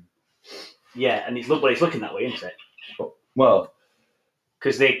poorest? Yeah, and it's looking that way, isn't it? Well,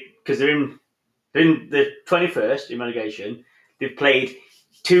 because they're in the 21st in relegation. They've played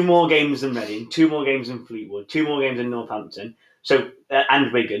 2 more games than Reading, 2 more games than Fleetwood, 2 more games than Northampton. So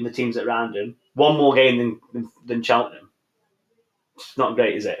and Wigan, the teams that are around them, 1 more game than Cheltenham. It's not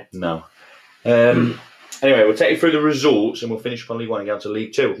great, is it? No. Anyway, we'll take you through the results and we'll finish up on League One and get on to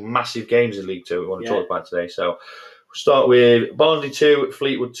League Two. Massive games in League Two we want to talk about today. So we'll start with Barnsley 2,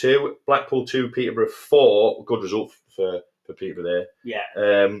 Fleetwood 2, Blackpool 2, Peterborough 4. Good result for Peterborough there. Yeah.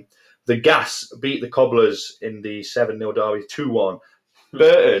 The Gas beat the Cobblers in the 7-0 derby 2-1.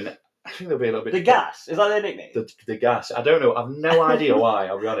 Burton, I think they'll be a little bit... The Gas? Is that their nickname? The Gas. I don't know. I've no idea why,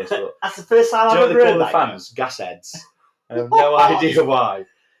 I'll be honest. But that's the first time I've ever heard that. Do you know what they call the fans? Gas heads. I have no idea why.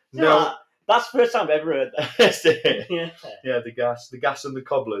 No. That's the first time I've ever heard that. Yeah, the Gas and the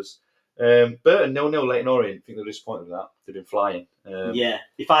Cobblers. Burton 0-0 Leighton Orient. I think they're disappointed with that. They've been flying.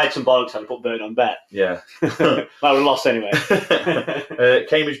 If I had some bollocks, I'd put Burton on bet. Yeah. I would have lost anyway.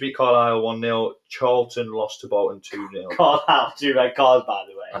 Cambridge beat Carlisle 1-0. Charlton lost to Bolton 2-0. Carlisle, 2 red cards, by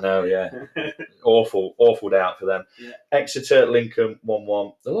the way. I know, yeah. awful day out for them. Yeah. Exeter, Lincoln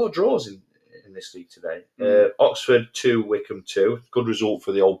 1-1. A lot of draws in this league today. Oxford 2, Wickham 2. Good result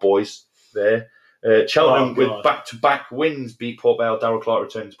for the old boys there. Cheltenham with back-to-back wins beat Port Vale. Darryl Clark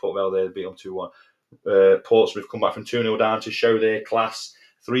returned to Port Vale there, beat them 2-1. Portsmouth come back from 2-0 down to show their class.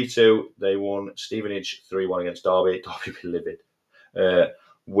 3-2, they won. Stevenage 3-1 against Derby. Derby be livid.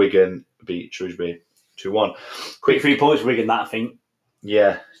 Wigan beat Shrewsbury 2-1. Quick 3 points, Wigan, that I think.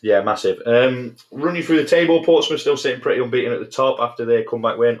 Yeah, massive. Running through the table, Portsmouth still sitting pretty unbeaten at the top after their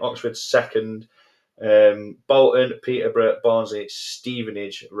comeback win. Oxford second. Bolton, Peterborough, Barnsley,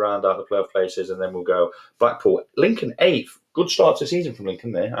 Stevenage round out the playoff places, and then we'll go Blackpool. Lincoln 8th. Good start to the season from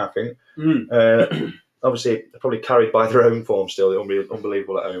Lincoln there, I think. Obviously, they're probably carried by their own form still. They're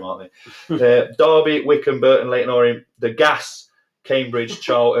unbelievable at home, aren't they? Derby, Wickham, Burton, Leighton Orient, The Gas, Cambridge,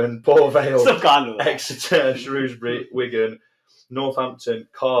 Charlton, Port Vale, Exeter, Shrewsbury, Wigan, Northampton,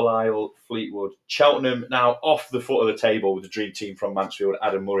 Carlisle, Fleetwood, Cheltenham now off the foot of the table with the dream team from Mansfield,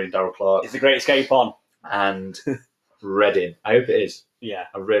 Adam Murray and Darryl Clark. It's a great escape on. And Reading. I hope it is. Yeah.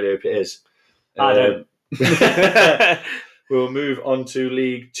 I really hope it is. I don't. We'll move on to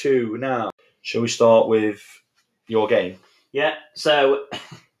League 2 now. Shall we start with your game? Yeah, so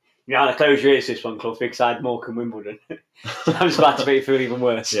you had to close your ears this one, Clough, because I had Morecambe Wimbledon. I'm just glad to make it feel even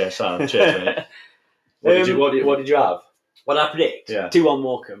worse. Yeah, Sam. Cheers, mate. What did you have? What did I predict? Yeah. 2-1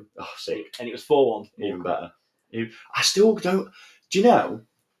 Morecambe. Oh, sick. And it was 4-1. Even better. I still don't... Do you know,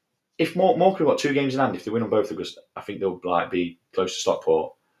 if Morecambe got 2 games in hand, if they win on both of us, I think they'll be close to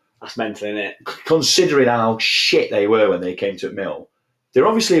Stockport. That's mental, isn't it? Considering how shit they were when they came to Mill. They're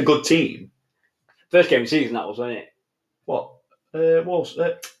obviously a good team. First game of the season, that was, wasn't it? What?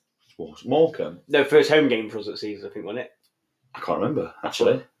 Morecambe? No, first home game for us at season, I think, wasn't it? I can't remember,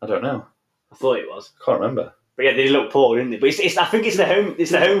 actually. I don't know. I thought it was. Can't remember. But yeah, they look poor, didn't they? But I think it's the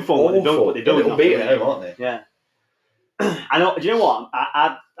home form what they've done. What they've done. They're beating at home, aren't they? Yeah. I know. Do you know what?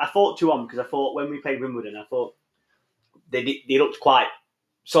 I thought 2-1 because I thought when we played Wimbledon, I thought they looked quite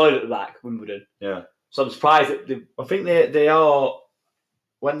solid at the back, Wimbledon. Yeah. So I'm surprised that I think they are.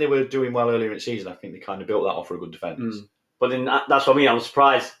 When they were doing well earlier in the season, I think they kind of built that off for a good defence. But then that's what I mean. I was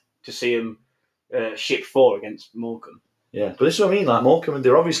surprised to see them ship 4 against Morecambe. Yeah, but this is what I mean. Like Morecambe,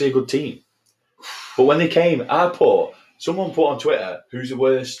 they're obviously a good team. But when they came, someone put on Twitter, who's the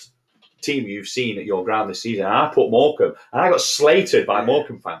worst team you've seen at your ground this season? And I put Morecambe, and I got slated by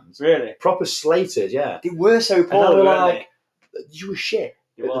Morecambe fans. Really? Proper slated, yeah. They were so poor. And they were like, you were shit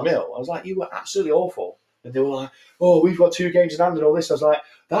at the Mill. I was like, you were absolutely awful. And they were like, oh, we've got 2 games in hand and all this. I was like,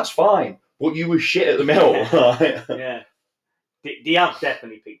 that's fine, but you were shit at the Mill. Yeah. They have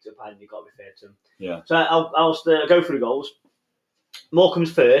definitely picked up, and you've got to be fair to them. Yeah. So I'll go through the goals.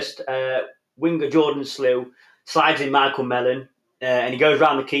 Morecambe's first. Winger Jordan Slew slides in Michael Mellon, and he goes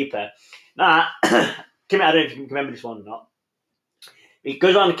round the keeper. Now, Tim, I don't know if you can remember this one or not. He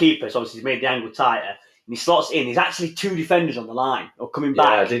goes round the keeper, so obviously he's made the angle tighter, and he slots in. There's actually 2 defenders on the line, or coming back.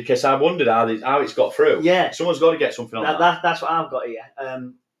 Yeah, I did, because I wondered how it's got through. Yeah. Someone's got to get something on that. That's what I've got here.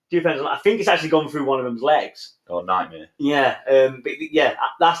 2 defenders. I think it's actually gone through one of them's legs. Oh, nightmare. Yeah. But yeah,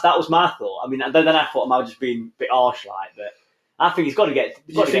 that was my thought. I mean, then I thought I might have just been a bit harsh, like, but I think he's got to get.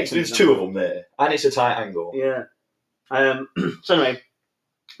 I think there's 2 of them there, and it's a tight angle. Yeah. So anyway,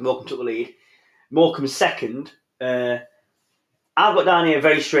 Morecambe took the lead. Morecambe's second. I've got down here a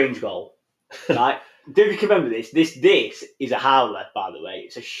very strange goal. Right? Do you remember this? This is a howler, by the way.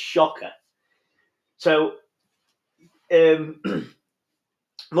 It's a shocker. So,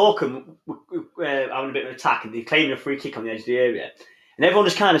 Morecambe having a bit of an attack, and they're claiming a free kick on the edge of the area, and everyone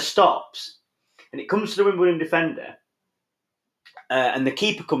just kind of stops, and it comes to the Wimbledon defender. And the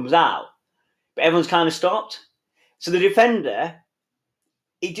keeper comes out, but everyone's kind of stopped. So the defender,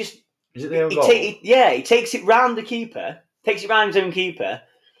 he just... Is it their own goal? He takes it round the keeper, takes it round his own keeper,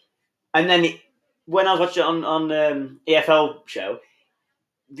 and then when I was watching it on EFL show,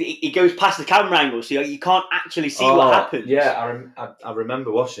 he goes past the camera angle, so you can't actually see what happens. Yeah, I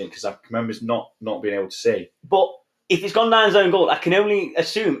remember watching it, because I remember not being able to see. But if it's gone down his own goal, I can only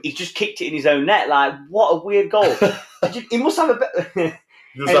assume he's just kicked it in his own net. Like, what a weird goal. He must have a bit...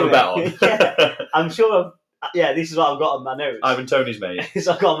 Just have a bet on. Yeah, I'm sure. This is what I've got on my notes. Ivan Toney's mate.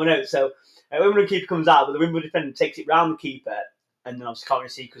 So I've got on my notes. So Wimbledon keeper comes out, but the Wimbledon defender takes it round the keeper, and then obviously can't really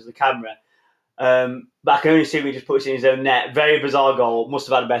see because of the camera. But I can only see him just puts it in his own net. Very bizarre goal. Must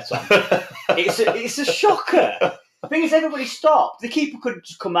have had a bet on. It's a shocker. The thing is, everybody stopped. The keeper could have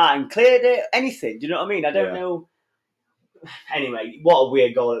just come out and cleared it. Anything. Do you know what I mean? I don't know. Anyway, what a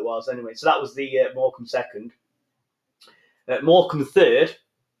weird goal it was. Anyway, so that was the Morecambe second. Morecambe third.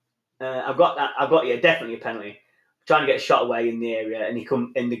 I've got definitely a penalty. Trying to get a shot away in the area, and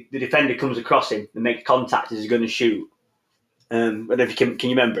the defender comes across him and makes contact as he's going to shoot. I don't know if you can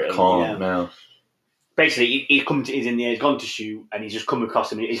you remember it? Can't, no. Basically, he's in the air, he's gone to shoot, and he's just come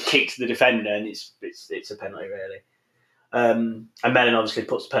across him. He's kicked the defender, and it's a penalty really. And Mellon obviously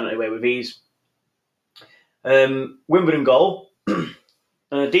puts the penalty away with ease. Wimbledon goal,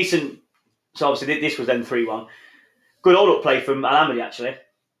 decent. So obviously this was then 3-1. Good hold-up play from Al-Hamdi actually.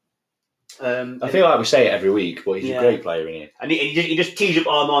 I feel like we say it every week, but he's a great player, isn't he? And he just tees up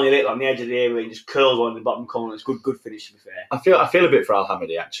Armani a little on the edge of the area and just curls one in the bottom corner. It's good finish, to be fair. I feel a bit for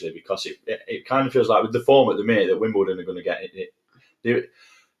Al-Hamdi actually, because it kind of feels like with the form at the minute that Wimbledon are going to get it.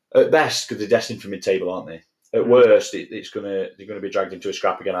 At best, because they're destined for mid-table, aren't they? At worst, they're going to be dragged into a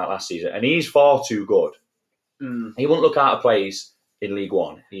scrap again out last season, and he's far too good. He won't look out of place in League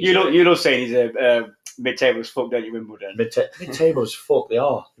One. You're not saying he's a mid-table as fuck, don't you, Wimbledon? Mid-table as fuck, they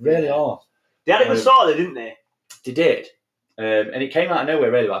are. They really are. They had a good start there, didn't they? They did. And it came out of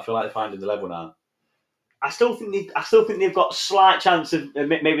nowhere, really, but I feel like they're finding the level now. I still think they've got a slight chance of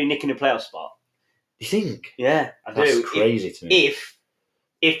maybe nicking a playoff spot. You think? Yeah, I do. That's crazy to me.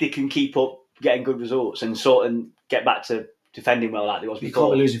 If they can keep up getting good results and get back to defending well like they was before. You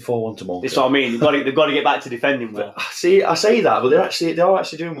can't be losing 4-1 to Morecambe. That's what I mean. They've got to get back to defending well. See, I say that, but they are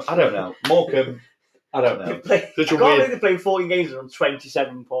actually doing. I don't know. Morecambe. I don't know. I can't believe they're playing 14 games and on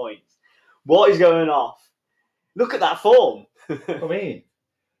 27 points. What is going off? Look at that form. I mean,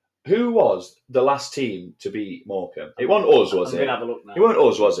 who was the last team to beat Morecambe? It wasn't us, was it? I'm going to have a look now. It wasn't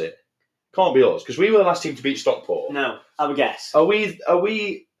us, was it? Can't be us, because we were the last team to beat Stockport. No, I would guess. Are we?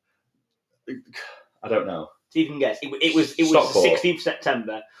 I don't know. See if you can guess. It was the 16th of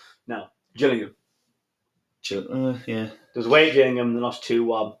September. No, Gillingham. Yeah. There was away at Gillingham, they lost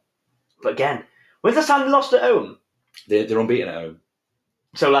 2-1. But again, when's the time they lost at home? They're unbeaten at home.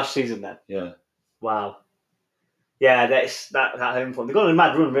 So last season then? Yeah. Wow. Yeah, that home form. They've gone on a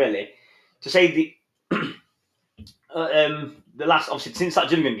mad run, really. To say the last, obviously, since that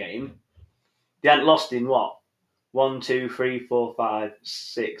Gillingham game, they hadn't lost in what? 1, 2, 3, 4, 5,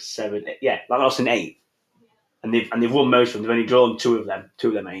 6, 7, 8. Yeah, they lost in 8. And they've won most of them. They've only drawn 2 of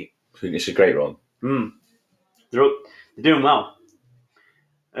them 8. I think it's a great run. They're doing well.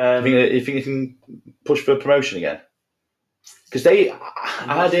 You think they can push for promotion again? Because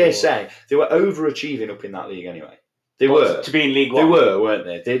I dare say, they were overachieving up in that league anyway. They were. To be in League One. They were,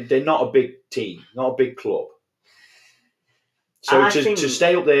 weren't they? They're not a big team, not a big club. So to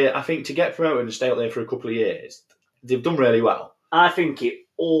stay up there, I think to get promoted and stay up there for a couple of years, they've done really well. I think it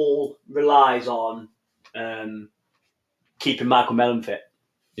all relies on keeping Michael Mellon fit.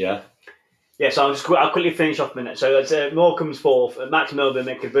 Yeah. Yeah, so I'll quickly finish off a minute. So it's Morecambe's fourth. Max Melbourne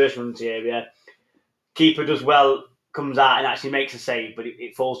make a burst run into the area. Keeper does well, comes out and actually makes a save, but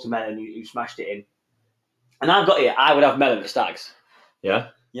it falls to Mellon who smashed it in. And I would have Mellon at Stags. Yeah?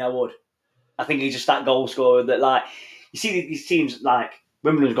 Yeah, I would. I think he's just that goal scorer that, like, you see these teams like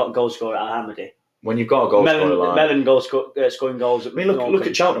Wimbledon's got a goal scorer at Al-Hamdi. When you've got a goal scorer like Mellon scoring goals. I mean, look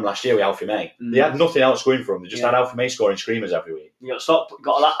at Cheltenham last year with Alfie May. They had nothing else going for them. They just had Alfie May scoring screamers every week. You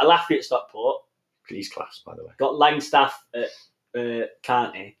got a Laffy at Stockport. He's class, by the way. Got Langstaff at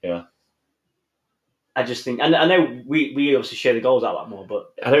Carney. Yeah. I just think, and I know we obviously share the goals out a lot more,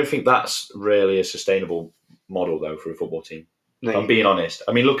 but I don't think that's really a sustainable model though for a football team. No. If I'm being honest.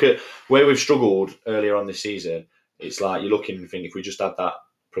 I mean, look at where we've struggled earlier on this season. It's like you're looking and think if we just had that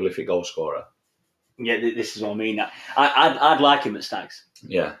prolific goal scorer. Yeah, this is what I mean. I'd like him at Stags.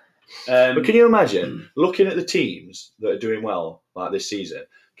 Yeah. But can you imagine looking at the teams that are doing well like this season?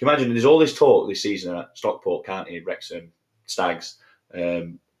 Can you imagine there's all this talk this season at Stockport, County, Wrexham, Stags,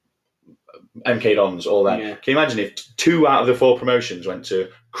 MK Dons, all that. Yeah. Can you imagine if 2 out of the 4 promotions went to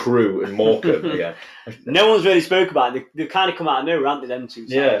Crewe and Morecambe again? No one's really spoke about it. They've kind of come out of nowhere, haven't they, them 2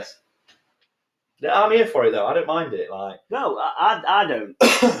 sides? Yeah. I'm here for it though. I don't mind it. No, I don't.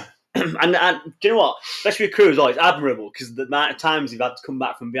 and do you know what? Especially with Crewe as well, it's admirable because the amount of times they've had to come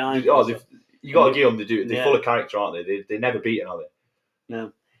back from behind. You got to give them. They're full of character, aren't they? They're never beaten, are they?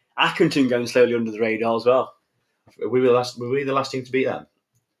 No. Accrington going slowly under the radar as well. Were we the last team to beat them?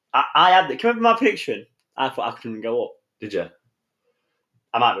 I had. Can you remember my prediction? I thought Accrington would go up. Did you?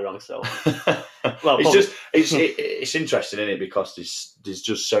 I might be wrong still. Well, it's interesting, isn't it? Because there's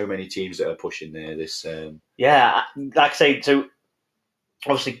just so many teams that are pushing there. Yeah, like I say, so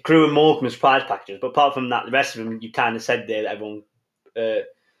obviously Crewe and Morecombes prize packages, but apart from that, the rest of them you kind of said there that everyone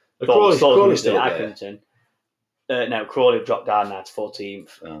Crawley's still at there. Accrington. No, Crawley have dropped down now to 14th.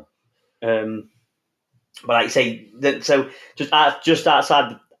 Oh. But like you say, so just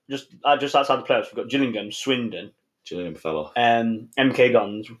outside the playoffs, we've got Gillingham, Swindon. Gillingham fell off. MK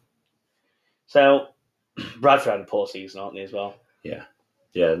Dons. So Bradford had a poor season, aren't they, as well? Yeah.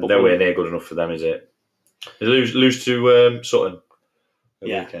 But nowhere near good enough for them, is it? They lose to Sutton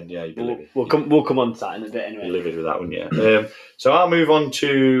the weekend. Yeah, you'd be livid. We'll come on to that in a bit anyway. You'd be livid with that, wouldn't you? So I'll move on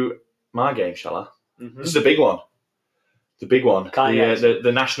to my game, shall I? Mm-hmm. This is the big one.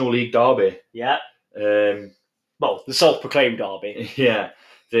 The National League derby. Yeah. Well, the self-proclaimed derby. Yeah.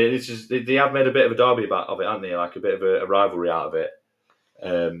 They have made a bit of a derby of it, haven't they? Like a bit of a rivalry out of it.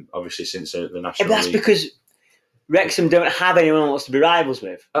 Obviously, since the National League. That's because Wrexham don't have anyone else to be rivals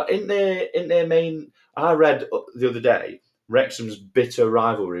with. In their main, I read the other day Wrexham's bitter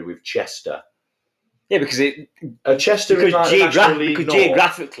rivalry with Chester. Yeah, because Chester is like National League North.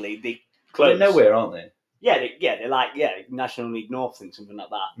 Geographically they close. They're nowhere, aren't they? Yeah, they're like National League North and something like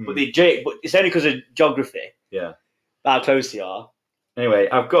that. But but it's only because of geography. Yeah, how close they are. Anyway,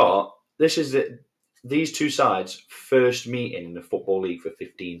 I've got these two sides' first meeting in the Football League for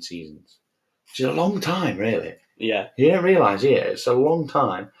 15 seasons, which is a long time, really. Yeah, you don't realise, it's a long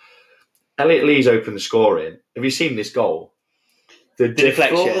time. Elliot Lee's opened the scoring. Have you seen this goal? The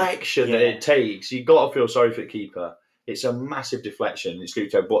deflection that it takes, you've got to feel sorry for the keeper. It's a massive deflection. It's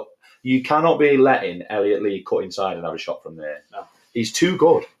looped out, but you cannot be letting Elliot Lee cut inside and have a shot from there. No. He's too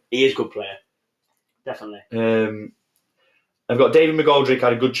good. He is a good player. Definitely. I've got David McGoldrick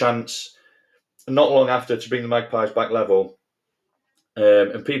had a good chance not long after to bring the Magpies back level.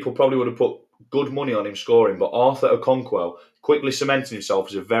 And people probably would have put good money on him scoring, but Arthur Okonkwo quickly cemented himself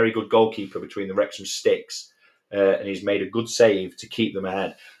as a very good goalkeeper between the Wrexham sticks. And he's made a good save to keep them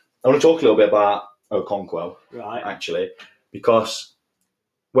ahead. I want to talk a little bit about Okonkwo, actually, because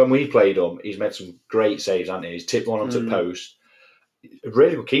when we played him, he's made some great saves, hasn't he? He's tipped one onto the post. A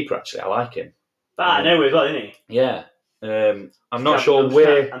really good keeper, actually. I like him. I know as well, isn't he? Yeah. I'm not sure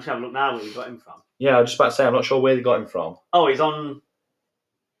where... I'm just having a look now where we got him from. Yeah, I was just about to say, I'm not sure where they got him from. Oh, I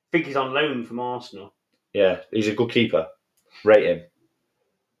think he's on loan from Arsenal. Yeah, he's a good keeper. Rate him.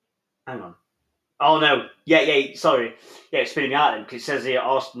 Hang on. Oh, no. Yeah, sorry. Yeah, it's spinning me out then, because it says here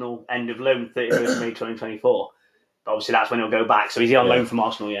Arsenal end of loan 31st May 2024. But obviously that's when he'll go back. So he's on loan from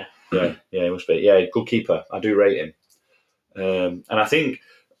Arsenal, yeah. Yeah, he must be. Yeah, good keeper. I do rate him. And I think,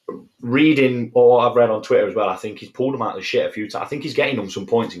 reading what I've read on Twitter as well, I think he's pulled them out of the shit a few times. I think he's getting them some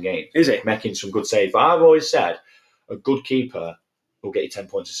points in games. Is he? Making some good saves. But I've always said, a good keeper will get you 10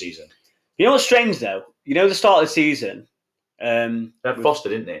 points a season. You know what's strange, though? You know the start of the season... they had Foster,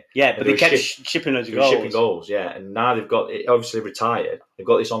 didn't they? Yeah, but they kept shipping loads of goals. Shipping goals, yeah. And now they've got it obviously retired. They've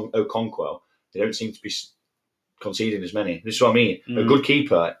got this on Okonkwo. They don't seem to be conceding as many. This is what I mean. A good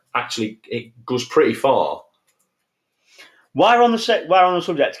keeper, actually, it goes pretty far. While we're on the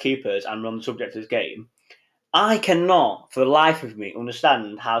subject of keepers and we're on the subject of this game, I cannot, for the life of me,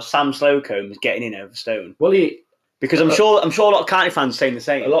 understand how Sam Slocombe is getting in over Stone. Well, because I'm sure a lot of County fans are saying the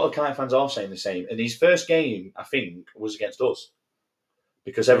same. A lot of County fans are saying the same. And his first game, I think, was against us.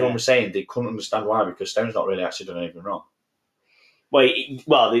 Because everyone was saying they couldn't understand why, because Stone's not really actually done anything wrong.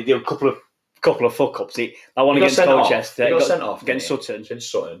 Well, they did a couple of fuck-ups. That one against Colchester. He got sent off against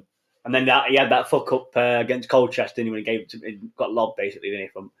Sutton. And then he had that fuck-up against Colchester, didn't he, when he gave it to, got lobbed, basically,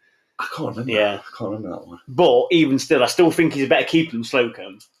 didn't he? I can't remember. Yeah. I can't remember that one. But even still, I still think he's a better keeper than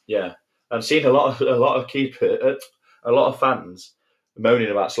Slocombe. Yeah. I've seen a lot of fans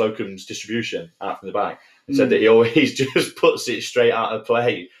moaning about Slocum's distribution out from the back and said that he always just puts it straight out of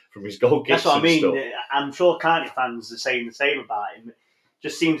play from his goal kicks. That's what I mean. Stuff. I'm sure County fans are saying the same about him. It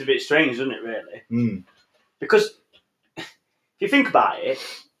just seems a bit strange, doesn't it, really? Because if you think about it,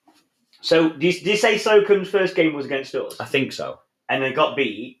 so did you say Slocum's first game was against us? I think so. And they got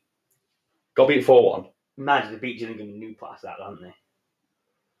beat. Got beat 4-1. Imagine they beat Gillingham and Newport after that, haven't they?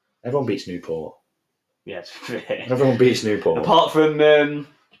 Everyone beats Newport. Yes, everyone beats Newport. Apart from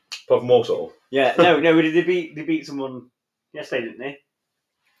Walsall. Yeah, no. They beat someone yesterday, didn't they?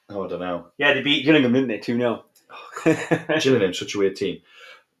 Oh, I don't know. Yeah, they beat Gillingham, didn't they? 2-0. Gillingham's such a weird team.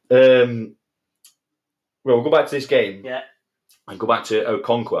 Well, we'll go back to this game. Yeah. And go back to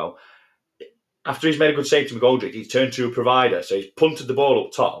Okonkwo. After he's made a good save to McGoldrick, he's turned to a provider. So he's punted the ball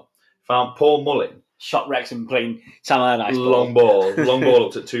up top, found Paul Mullin. Shot Wrexham playing Sam Allardyce long ball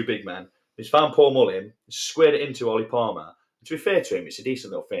up to two big men. He's found Paul Mullin, squared it into Ollie Palmer, To be fair to him, it's a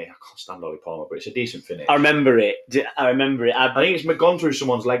decent little finish. I can't stand Ollie Palmer, but it's a decent finish. I remember it. I think it's gone through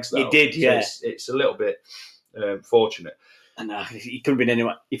someone's legs, though. It did, yeah. So it's a little bit fortunate. And he couldn't have been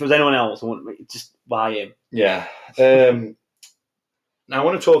anyone. If it was anyone else, I wouldn't just buy him. Yeah. Now, I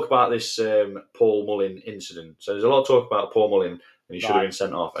want to talk about this Paul Mullin incident. So there's a lot of talk about Paul Mullin, and he should have been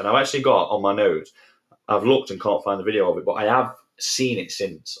sent off. And I've actually got on my notes, I've looked and can't find the video of it, but I have seen it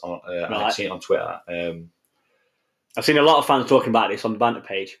since. I've seen it on Twitter. I've seen a lot of fans talking about this on the banter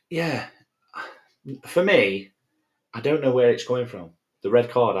page. Yeah. For me, I don't know where it's coming from. The red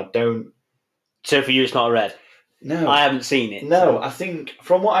card, I don't... So for you, it's not a red? No. I haven't seen it. No, so. I think,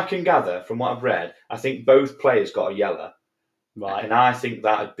 from what I can gather, from what I've read, I think both players got a yellow. Right. And I think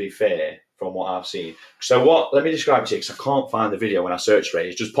that would be fair from what I've seen. So let me describe it to you, because I can't find the video when I searched for it.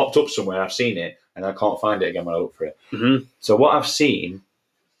 It's just popped up somewhere, I've seen it, and I can't find it again when I look for it. Mm-hmm. So what I've seen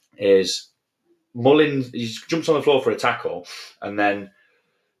is Mullin, he jumps on the floor for a tackle, and then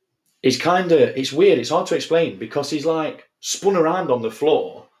it's weird, it's hard to explain, because he's like spun around on the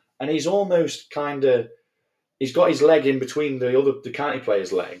floor, and he's almost he's got his leg in between the county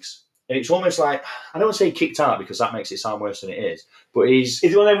player's legs, and it's almost like, I don't want to say kicked out because that makes it sound worse than it is, but Is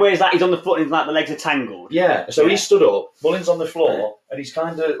it one of them where he's on the foot and like the legs are tangled? Yeah, so he stood up, Mullin's on the floor, and he's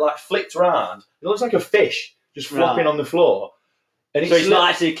kind of like flicked around. It looks like a fish just flopping on the floor. And so it's not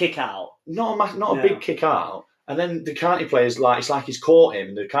actually a kick out? Not a big kick out. And then the county player's like, it's like he's caught him,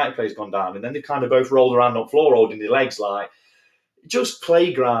 and the county player's gone down, and then they kind of both rolled around on the floor holding their legs, like, just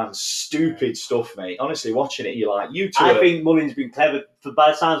playground stupid stuff, mate. Honestly, watching it, you're like, you two. I think Mullin's been clever.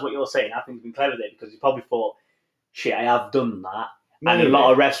 By the sounds of what you're saying, I think he's been clever there, because he probably thought, shit, I have done that. Maybe. And a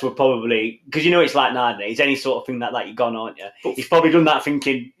lot of refs were probably, because it's like nowadays, any sort of thing like that, you're gone, aren't you? But he's probably done that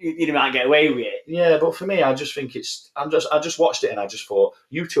thinking you might get away with it. Yeah, but for me, I just think I just watched it and I just thought,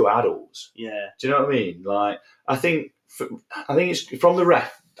 you two are adults. Yeah. Do you know what I mean? Like, I think it's from the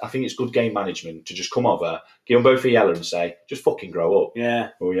ref. I think it's good game management to just come over, give them both a yellow and say, just fucking grow up. Yeah.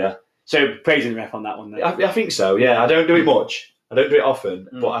 Oh, yeah. So, praising the ref on that one, then. I think so, yeah. I don't do it much. I don't do it often.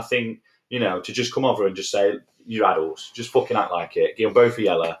 But I think, to just come over and just say, you're adults, just fucking act like it, give them both a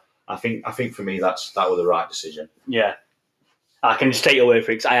yellow. I think for me, that was the right decision. Yeah. I can just take your word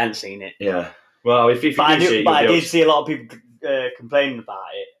for it, because I hadn't seen it. Yeah. Well, if you I did see a lot of people complaining about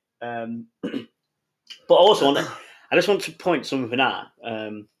it. But also, I just want to point something out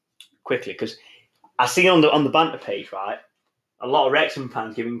quickly, because I see on the banter page, right, a lot of Wrexham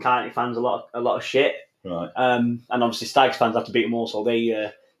fans giving County fans a lot of shit, right? And obviously Stags fans have to beat them all, so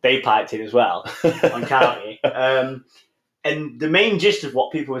they piped in as well on County. And the main gist of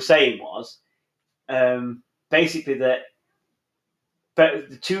what people were saying was basically that, but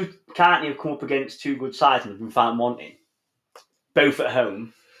the two County have come up against two good sides and have been found wanting, both at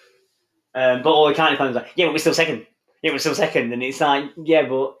home. But all the County fans are like, yeah, but we're still second. Yeah, we're still second. And it's like, yeah,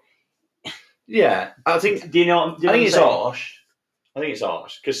 but... Yeah, I think... Do you know what I think it's harsh. I think it's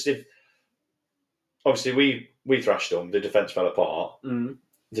harsh. Because obviously we thrashed them. The defence fell apart. Mm.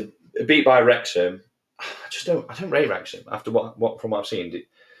 Beat by Wrexham. I don't rate Wrexham after from what I've seen.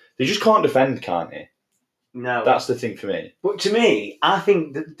 They just can't defend, can't they? No. That's the thing for me. But to me, I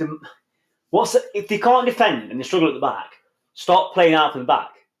think if they can't defend and they struggle at the back, stop playing out from the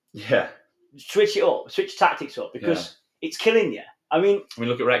back. Yeah. Switch it up. Switch tactics up, because it's killing you. I mean,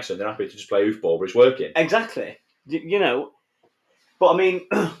 look at Wrexham. They're happy to just play hoofball, but it's working. Exactly. But I mean,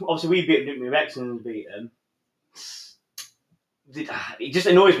 obviously we beat them. Wrexham beat them. It just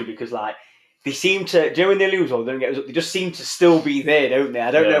annoys me because, like, they seem to. Do you know when they lose or they don't get results, they just seem to still be there, don't they?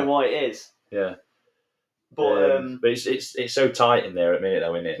 I don't know why it is. Yeah. But it's so tight in there at the minute,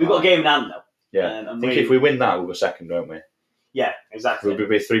 though, isn't it? We've got a game in hand, though. Yeah. I think if we win that, we'll go second, don't we? Yeah, exactly. We'll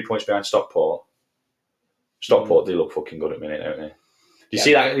be 3 points behind Stockport. Stockport do look fucking good at the minute, don't they? Do you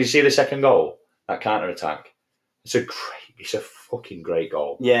see that? You see the second goal? That counter attack. It's a fucking great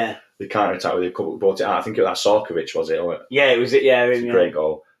goal. Yeah. The counter attack where they brought it out. I think it was that Sarkovic, was it? Yeah, it was it. Yeah, it's a great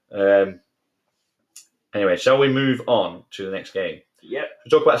goal. Anyway, shall we move on to the next game? Yep.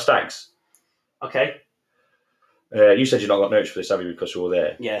 We'll talk about the Stags. Okay. You said you've not got notes for this, have you? Because you were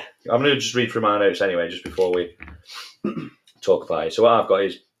there. Yeah. I'm going to just read through my notes anyway, just before we talk about it. So what I've got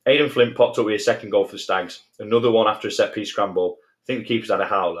is Aidan Flint popped up with his second goal for the Stags. Another one after a set piece scramble. I think the keeper's had a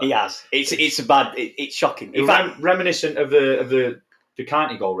howler. He has. It's shocking. In fact, reminiscent of the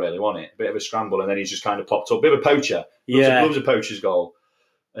County goal, really, wasn't it? A bit of a scramble, and then he's just kind of popped up. A bit of a poacher. Loves a poacher's goal.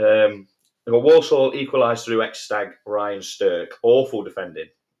 They've got Walsall equalised through ex-Stag Ryan Stirk. Awful defending.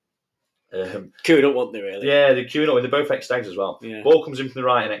 Queuing up, weren't they, really? Yeah, they're queuing up. They're both ex-Stags as well. Yeah. Ball comes in from the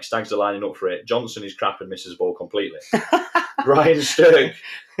right and ex-Stags are lining up for it. Johnson is crap and misses the ball completely. Ryan Stirk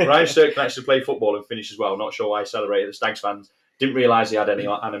can actually play football and finish as well. Not sure why he celebrated. The Stags fans didn't realise he had any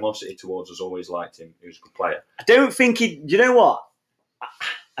animosity towards us. Always liked him. He was a good player. I don't think he. You know what?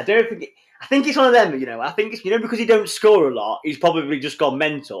 I don't think. I think it's one of them. I think it's because he don't score a lot. He's probably just gone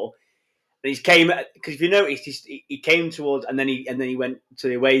mental. And he's came because if you noticed, he came towards and then he went to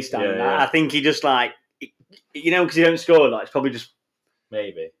the away stand. Yeah. I think he just because he don't score a lot. It's probably just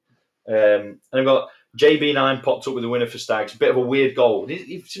maybe. And I've got JB9 popped up with the winner for Stags. A bit of a weird goal.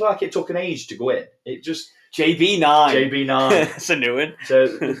 It feels like it took an age to go in. It just JB9. That's a new one. So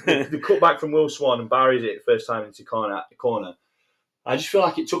the cutback from Will Swan and buries it first time into the corner. I just feel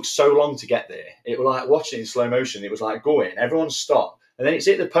like it took so long to get there. It was like watching it in slow motion. It was like going, everyone stopped, and then it's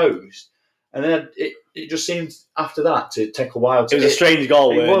hit the post, and then it just seemed after that to take a while. It was a strange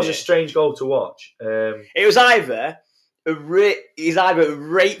goal. It was a strange goal to watch. It was either a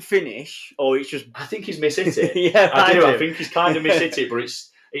great finish or it's just. I think he's mishit it. Yeah, I do. I think he's kind of mishit it, but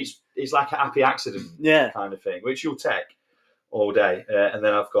it's like a happy accident kind of thing, which you'll take all day. And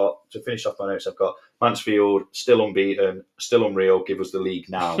then I've got, to finish off my notes, I've got Mansfield, still unbeaten, still unreal, give us the league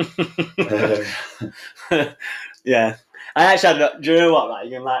now. Yeah. I actually had, do you know what, right?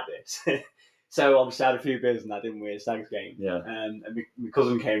 You're going to like this. So obviously I had a few beers and I didn't win a Stags game. Yeah. And my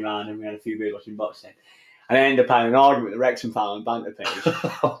cousin came round and we had a few beers watching boxing. And I ended up having an argument with the Wrexham fan on banter page.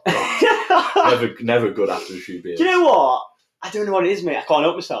 never good after a few beers. Do you know what? I don't know what it is, mate. I can't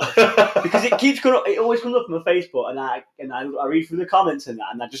help myself because it keeps coming up. It always comes up on my Facebook, and I read through the comments and that,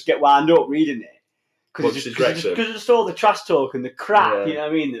 and I just get wound up reading it because it's just all the trash talk and the crap. Yeah. You know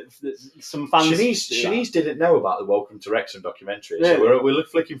what I mean? That some fans. Shanice didn't know about the Welcome to Wrexham documentary, so we're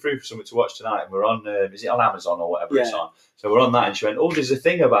flicking through for something to watch tonight, and we're on. Is it on Amazon or whatever it's on? So we're on that, and she went, "Oh, there's a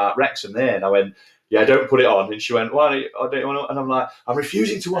thing about Wrexham there," and I went, "Yeah, don't put it on." And she went, "Why? I don't want to." And I'm like, "I'm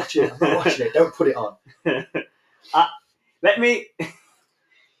refusing to watch it. I'm not watching it. Don't put it on." Let me.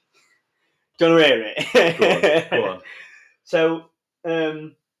 Don't hear it. Go on. So,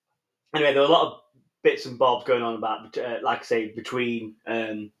 anyway, there were a lot of bits and bobs going on about, like I say, between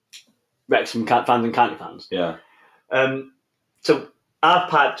Wrexham fans and County fans. Yeah. So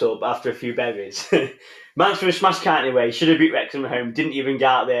I've piped up after a few berries. Mansfield smashed County away. Should have beat Wrexham at home. Didn't even get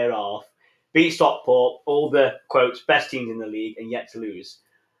out there off. Beat Stockport. All the quotes best teams in the league and yet to lose.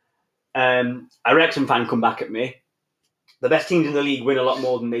 A Wrexham fan come back at me. The best teams in the league win a lot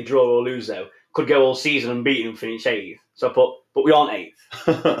more than they draw or lose, though. Could go all season unbeaten and finish 8th. So I put, but we aren't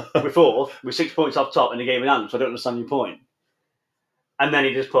 8th. We're 4th. We're 6 points off top in a game in hand, so I don't understand your point. And then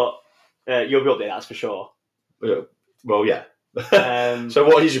he just put, you'll be up there, that's for sure. Well, yeah. So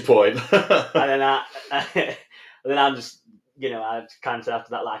what is your point? and then I just, I kind of said after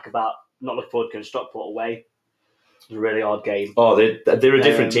that, about not looking forward to going Stockport away. It was a really odd game. Oh, they're a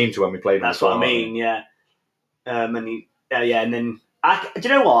different team to when we played them. That's what I mean, yeah. And then do you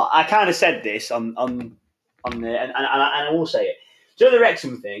know what? I kind of said this on the and I will say it. Do you know the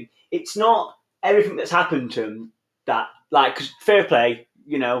Wrexham thing? It's not everything that's happened to them that because fair play.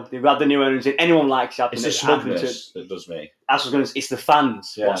 They've had the new owners in. Anyone likes it. It's the smugness that does me. That's what I was going to say. It's the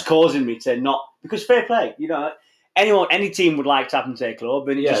fans. Yeah. What's causing me to not because fair play. Any team would like to happen to their club,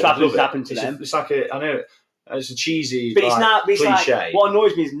 and it just happens to happen to them. It's like I know. It's a cheesy, but it's cliche. Like, what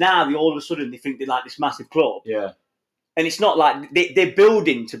annoys me is now all of a sudden they think they're like this massive club. Yeah. And it's not like they're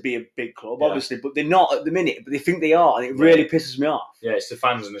building to be a big club, obviously, but they're not at the minute. But they think they are, and it really pisses me off. Yeah, it's the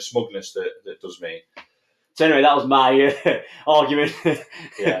fans and the smugness that does me. So anyway, that was my argument.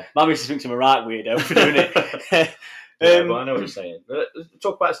 Yeah, my missus thinks I'm a right weirdo for doing it. But I know what you're saying. Let's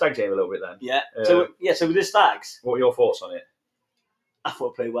talk about Stag game a little bit then. Yeah. So with the Stags, what were your thoughts on it? I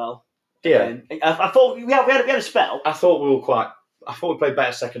thought we played well. Yeah, I thought we had a spell. I thought we played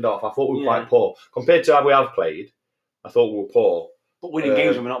better second half. I thought we were quite poor compared to how we have played. I thought we were poor. But winning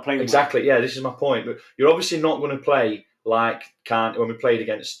games when we're not playing exactly. Well. Yeah, this is my point. But you're obviously not going to play like when we played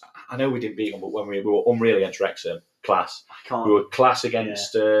against. I know we didn't beat them, but when we were unreal against Wrexham, class. We were class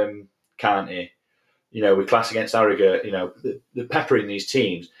against County. We're class against Harrogate. The peppering these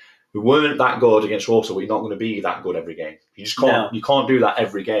teams. We weren't that good against Walsall. We're not going to be that good every game. You just can't. No. You can't do that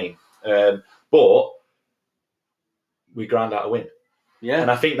every game. But we grind out a win. Yeah.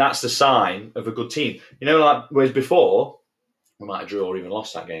 And I think that's the sign of a good team. Whereas before, we might have drew or even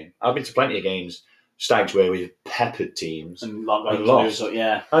lost that game. I've been to plenty of games, Stags, where we've peppered teams and lost.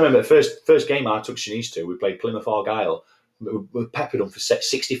 I remember the first game I took Shanice to, we played Plymouth Argyle. We peppered them for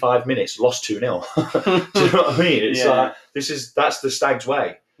 65 minutes, lost 2-0. Do you know what I mean? It's that's the Stags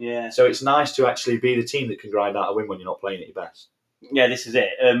way. Yeah. So it's nice to actually be the team that can grind out a win when you're not playing at your best. Yeah, this is it.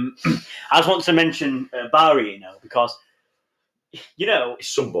 I just want to mention Barry, because You know, He's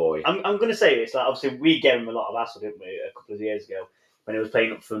some boy. I'm going to say this. Like, obviously, we gave him a lot of hassle, didn't we, a couple of years ago when he was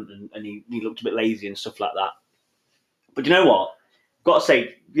playing up front and he looked a bit lazy and stuff like that. But you know what? Got to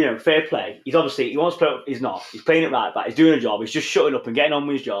say, fair play. He wants to play. He's not. He's playing it right back. He's doing a job. He's just shutting up and getting on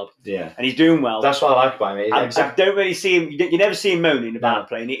with his job. Yeah, and he's doing well. That's what I like about him. I don't really see him. You never see him moaning about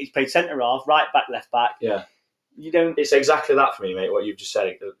playing it. He's played centre half, right back, left back. Yeah, you don't. It's exactly that for me, mate. What you've just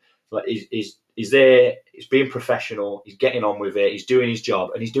said. Like he's there. He's being professional. He's getting on with it. He's doing his job,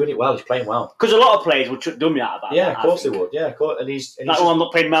 and he's doing it well. He's playing well. Because a lot of players would dumb you out about. Yeah, that, of course they would. Yeah, of course. And he's like, I'm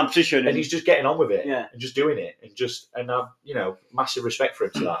not playing my position, and he's just getting on with it. Yeah, and just doing it, and I've massive respect for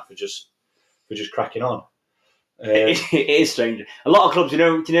him to that for just cracking on. It is strange. A lot of clubs, like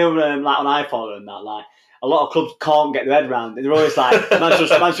on iPod and that, like a lot of clubs can't get their head around it. They're always like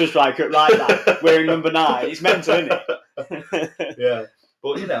Manchester striker at right back, wearing number 9. It's mental, isn't it? Yeah,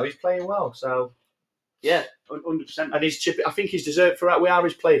 but he's playing well, so yeah, 100%. And he's chipping. I think he's deserved for how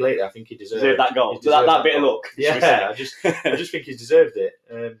he's played lately. I think he deserved that goal. That bit of luck. Yeah, I just think he's deserved it.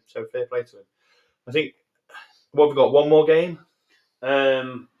 So fair play to him. I think what have we got? One more game.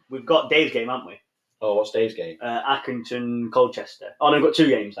 We've got Dave's game, haven't we? Oh, what's Dave's game? Accrington, Colchester. Oh, no, we've got 2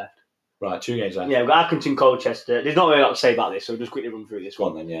 games left. Right, 2 games left. Yeah, we've got Accrington, Colchester. There's not really a lot to say about this, so we'll just quickly run through this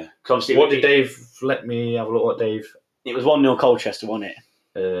one. Then, yeah. What did Dave? Let me have a look at Dave. It was 1-0 Colchester, wasn't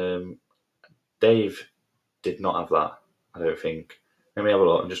it? Dave did not have that. I don't think. Let me have a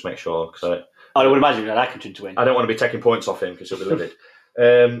look and just make sure. I would imagine we had Accrington to win. I don't want to be taking points off him because he'll be livid.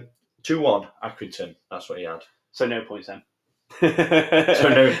 2-1 Accrington. That's what he had. So no points then.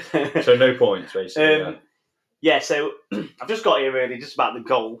 so no points basically. So I've just got here really just about the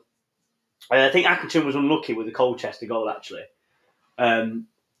goal. I think Accrington was unlucky with the Colchester goal actually,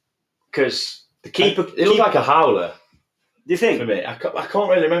 because the keeper. It looked like a howler. Do you think? For me, I can't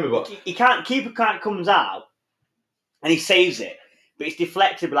really remember, but keeper comes out and he saves it, but it's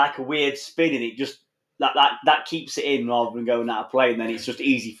deflected with like a weird spin, and it just that keeps it in rather than going out of play, and then it's just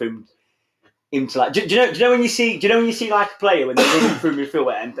easy for him to like. Do you know when you see like a player when they're running through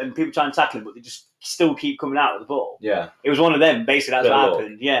midfield and people try and tackle him, but they just still keep coming out with the ball? Yeah, it was one of them. Basically, that's what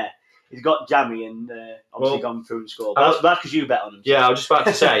happened. Yeah. He's got jammy and obviously gone through and scored. But that's because you bet on him. Yeah, I was just about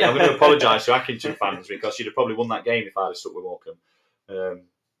to say, I'm going to apologise to Accrington fans because you'd have probably won that game if I'd have stuck with Morecambe.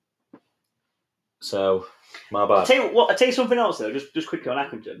 So, my bad. I'll tell you something else though, just quickly on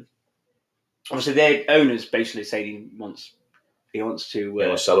Accrington. Obviously, their owners basically saying he wants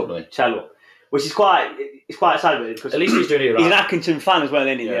to sell up, doesn't he? Sell up, which is quite sad really, because at least he's doing it right. He's an Accrington fan as well,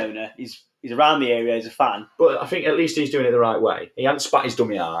 isn't he? The owner. He's around the area as a fan. But I think at least he's doing it the right way. He hasn't spat his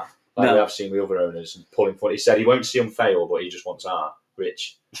dummy out like we have seen with other owners and pulling for it. He said he won't see him fail, but he just wants art,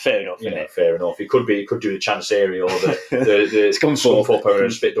 which fair enough, isn't it? Fair enough. He could do the Chancery or the Scunthorpe owner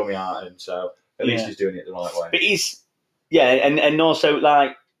and spit dummy out, and so at least he's doing it the right way. But he's and also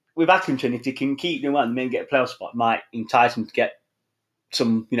like with Accrington, if he can keep doing well and maybe get a playoff spot, might entice him to get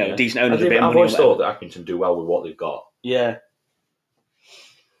some decent owners. I've always thought that Accrington do well with what they've got. Yeah.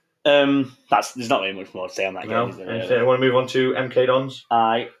 There's not really much more to say on that game. Is there, really? I want to move on to MK Dons.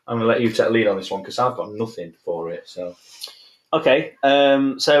 I'm going to let you take the lead on this one because I've got nothing for it. So, okay.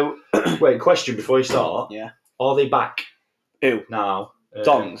 So, wait. Question before you start. Yeah. Are they back? Who now?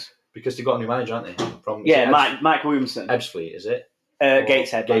 Dons. Because they've got a new manager, haven't they? From Mike Williamson. Ebbsfleet, is it?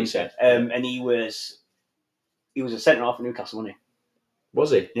 Gateshead. Gateshead. And he was a centre half at Newcastle, wasn't he? Was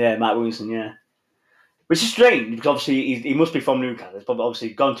he? Yeah, Mike Williamson. Yeah. Which is strange because obviously he must be from Newcastle. He's probably obviously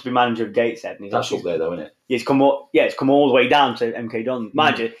gone to be manager of Gateshead. And that's up there, though, isn't it? Yeah, it's come all the way down to MK Dons.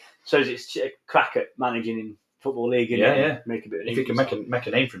 Manager, so it's a crack at managing in Football League. Yeah. Make a bit of if he can make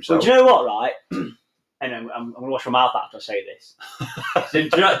a name for himself. But do you know what, right? And I'm going to wash my mouth after I say this. So,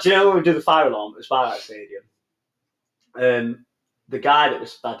 do you know when we do the fire alarm at the Sparrow Stadium? The guy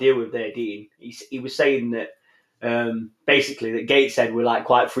that I deal with there, Dean, he was saying that basically that Gateshead were like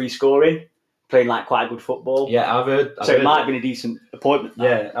quite free scoring, playing like quite good football. Yeah, I've heard. It might have been a decent appointment. Now.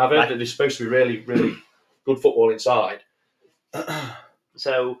 Yeah, I've heard that they're supposed to be really, really good football inside.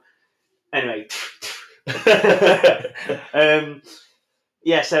 So, anyway.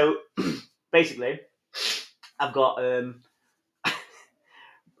 So basically, I've got.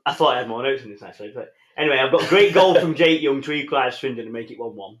 I thought I had more notes in this actually, but anyway, I've got a great goal from Jake Young to equalise Swindon and make it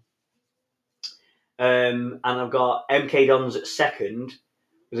 1-1. And I've got MK Dons at second.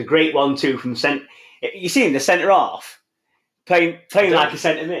 There's a great 1-2 from centre. You see him, the centre half playing like a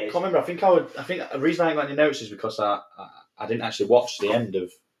centre mid. I can't remember. I think the reason I ain't got any notes is because I didn't actually watch the end of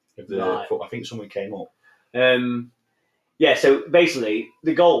the. Right. I think someone came up. So basically,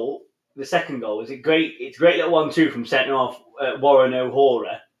 the second goal, is a great. It's a great little 1-2 from centre half Warren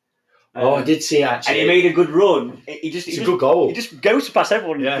O'Hara. I did see it, actually. And he made a good run. It's a good goal. He just goes to pass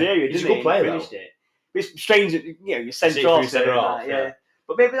everyone in the period. He's a good player, finished it. It's strange that you're centre off. Yeah.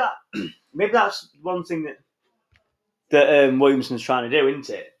 But maybe that's one thing that Williamson's trying to do, isn't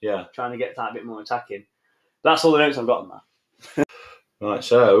it? Yeah. Trying to get that bit more attacking. That's all the notes I've got on that. Right,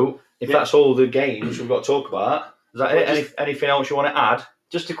 so if that's all the games we've got to talk about, is that it? Anything else you want to add?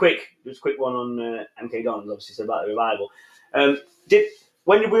 Just a quick one on MK Dons, obviously, so about the revival.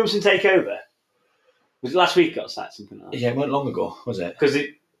 When did Williamson take over? Was it last week? Got sacked, something like that. Yeah, it wasn't long ago, was it? Because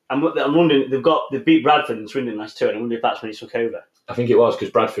I'm wondering, they beat Bradford and Swindon last two, and I wonder if that's when he took over. I think it was,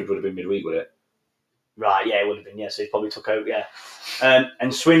 because Bradford would have been midweek, would it? Right, yeah, it would have been. Yeah, so he probably took over. Yeah,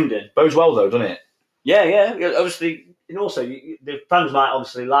 and Swindon bodes well though, doesn't it? Yeah. Obviously, and also the fans might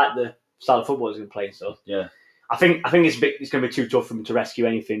obviously like the style of football he's going to play and stuff. Yeah, I think it's going to be too tough for him to rescue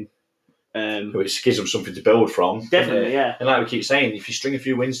anything. It gives them something to build from. Definitely, yeah. And like we keep saying, if you string a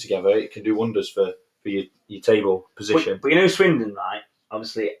few wins together, it can do wonders for your table position. But you know Swindon, right?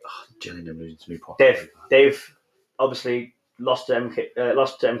 Obviously, Gillingham losing to Newport. They've obviously lost to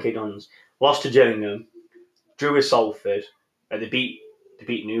MK Dons, lost to Gillingham, drew with Salford. They beat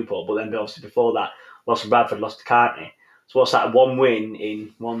Newport, but then obviously before that, lost to Bradford, lost to Cartney. So what's that? One win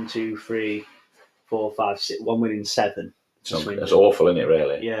in 1, 2, 3, 4, 5, 6. One win in 7. That's awful, isn't it?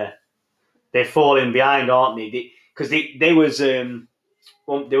 Really? Yeah. They're falling behind, aren't they? Because they was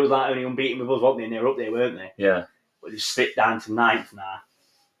like only unbeaten with us, weren't they? And they were up there, weren't they? Yeah. But they've slipped down to 9th now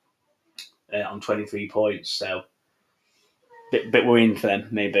on 23 points. So bit worrying for them,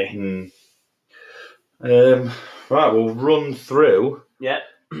 maybe. Right, we'll run through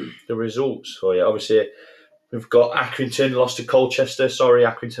the results for you. Obviously, we've got Accrington lost to Colchester. Sorry,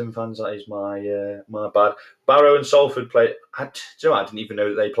 Accrington fans, that is my bad. Barrow and Salford played. I didn't even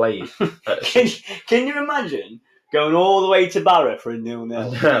know that they played. Can you imagine going all the way to Barrow for a 0-0? No,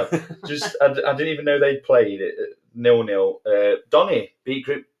 I didn't even know they played 0-0. Donny beat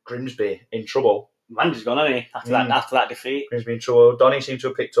Grimsby in trouble. Mandy's gone, hasn't he? After that defeat, Grimsby in trouble. Donny seemed to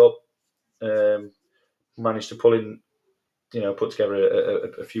have picked up. Managed to put together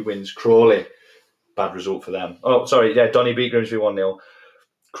a few wins. Crawley, bad result for them. Oh, sorry, yeah, Donny beat Grimsby 1-0.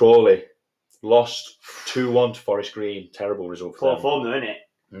 Crawley lost 2-1 to Forest Green. Terrible result for them. Poor form, though, isn't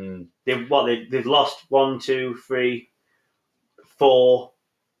it? They've lost 1, 2, 3, 4,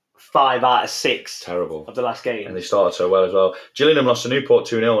 5 out of 6. Terrible of the last game, and they started so well as well. Gillingham lost to Newport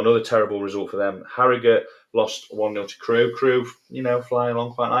 2-0. Another terrible result for them. Harrogate lost 1-0 to Crewe. Crewe, flying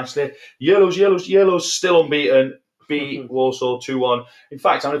along quite nicely. Yellows still unbeaten. Beat Walsall 2-1. In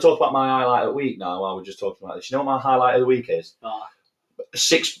fact, I'm going to talk about my highlight of the week now while we're just talking about this. You know what my highlight of the week is?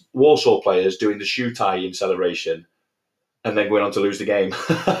 6 Walsall players doing the shoe tie-in celebration and then going on to lose the game.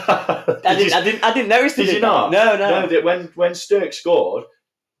 I didn't notice. Did you not? No. When Stirk scored,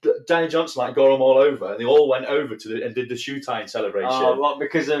 Danny Johnson got them all over, and they all went over and did the shoe tying celebration. Oh, what?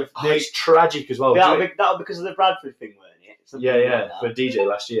 Because of it's tragic as well. That was because of the Bradford thing, weren't it? Yeah, for DJ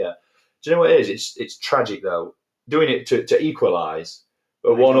last year. Do you know what it is? It's tragic though. Doing it to equalise at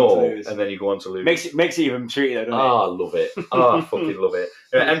 1-1, and then you go on to lose. Makes it even sweeter, doesn't it? I love it. I fucking love it.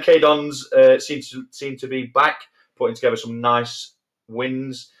 MK Dons seem to be back, putting together some nice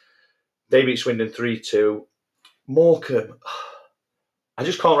wins. They beat Swindon 3-2. Morecambe. I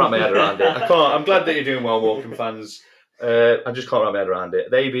just can't wrap my head around it. I can't. I'm glad that you're doing well, Morecambe fans. I just can't wrp my head around it.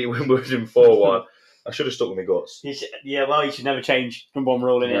 They beat Wimbledon 4-1. I should have stuck with my guts. You should never change from one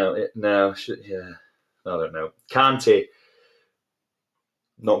rule, innit? I don't know. Canty,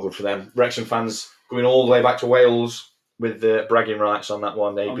 not good for them. Wrexham fans going all the way back to Wales with the bragging rights on that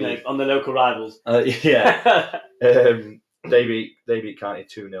one. On the local rivals. They beat Canty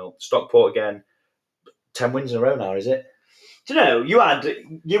 2-0. Stockport again. 10 wins in a row now, is it? Do you know, you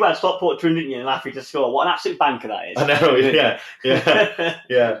had Stockport turned, didn't you, and Laffy to score. What an absolute banker that is. I know,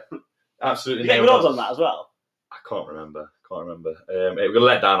 yeah. Absolutely. You get good odds on that as well? I can't remember. It was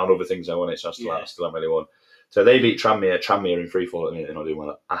let down on other things, though, wasn't it? So I still haven't really won. So they beat Tranmere. Tranmere in free fall at the minute. They're not doing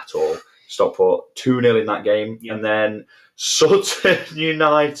well at all. Stockport 2-0 in that game. Yep. And then Sutton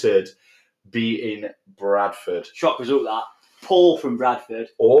United beating Bradford. Shock result, that. Poor from Bradford.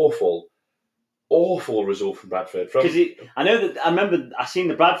 Awful result from Bradford. I remember I seen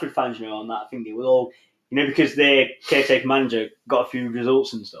the Bradford fans, on that thing. They were all, because their caretaker manager got a few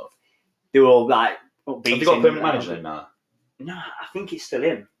results and stuff. They were all like upbeat. Have they got a permanent manager in now? No, I think it's still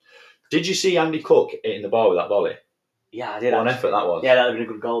him. Did you see Andy Cook hitting the bar with that volley? Yeah, I did. What an effort that was. Yeah, that would have been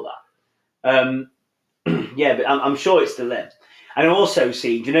a good goal, that. Yeah, but I'm sure it's still him. And I also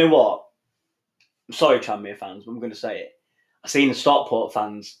see, do you know what? I'm sorry, Tranmere fans, but I'm going to say it. I've seen the Stockport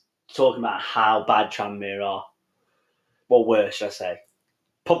fans talking about how bad Tranmere are. Well, worse, should I say.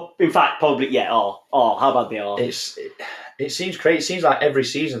 In fact, probably, yeah, or how bad they are. It seems crazy. It seems like every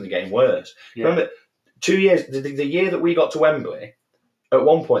season they're getting worse. Yeah. Remember, 2 years, the year that we got to Wembley, at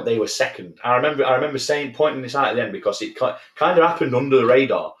one point they were second. I remember pointing this out at the end because it kind of happened under the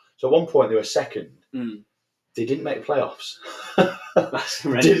radar. So at one point they were second. Mm. They didn't make the playoffs. That's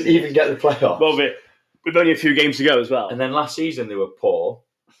Didn't even get the playoffs. Well, with only a few games to go as well. And then last season they were poor,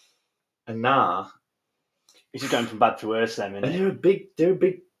 and now it's just going from bad to worse. Then, isn't and they're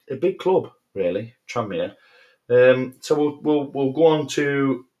a big club, really. Tranmere. So we'll go on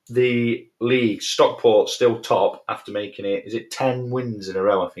to the league. Stockport still top after making it. Is it 10 wins in a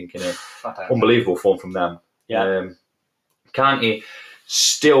row? I think in it. Unbelievable form from them. Yeah. County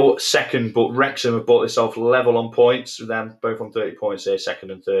still second, but Wrexham have brought themselves level on points with them, both on 30 points. They're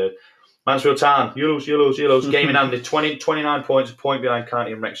second and third. Mansfield Town, Yellows. Game in hand, 29 points, a point behind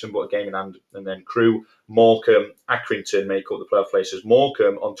County and Wrexham, but a game in hand. And then Crewe, Morecambe, Accrington make up the playoff places.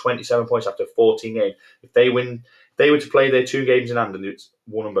 Morecambe on 27 points after 14 games. If they win, they were to play their 2 games in hand and it's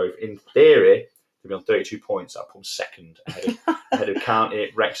won them both. In theory, they'd be on 32 points. That puts them second ahead of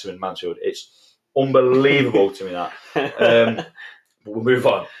County, Wrexham, and Mansfield. It's unbelievable to me that. But we'll move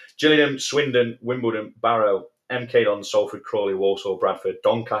on. Gillingham, Swindon, Wimbledon, Barrow, MK Dons, Salford, Crawley, Walsall, Bradford,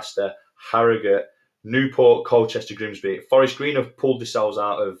 Doncaster, Harrogate, Newport, Colchester, Grimsby. Forest Green have pulled themselves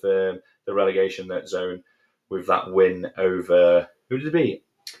out of the relegation zone with that win over... Who did they beat?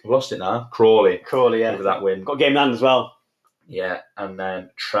 We've lost it now. Crawley, yeah. Over that win. Got a game in hand as well. Yeah, and then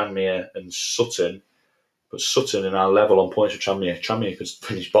Tranmere and Sutton. But Sutton are now level on points with Tranmere. Tranmere could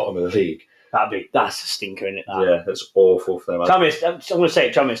finish bottom of the league. That's a stinker, isn't it? That? Yeah, that's awful for them. I'm going to say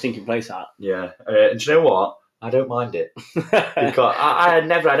Tranmere stinking place, that. Yeah. And do you know what? I don't mind it. Because I had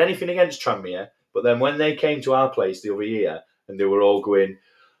never had anything against Tranmere, but then when they came to our place the other year and they were all going,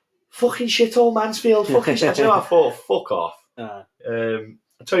 fucking shit all Mansfield, fucking shit. I thought, fuck off. I'll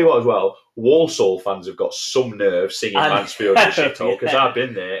tell you what as well, Walsall fans have got some nerve singing Mansfield and shit all, because I've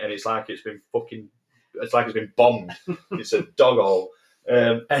been there and it's like it's been bombed. It's a dog hole.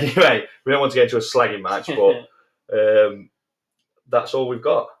 Anyway, we don't want to get into a slagging match, but that's all we've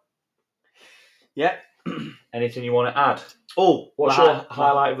got. Yeah. Anything you want to add? Oh, what's your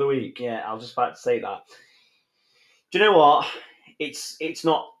highlight of the week? Yeah, I was just about to say that. Do you know what? It's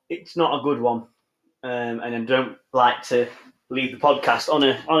not a good one, and I don't like to leave the podcast on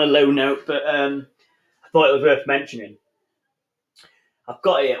a low note, but I thought it was worth mentioning. I've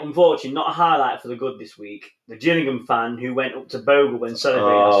got it. Unfortunately, not a highlight for the good this week. The Gillingham fan who went up to Bogle when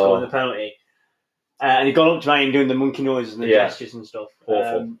celebrating scoring the penalty, and he got up to me and doing the monkey noises and the gestures and stuff.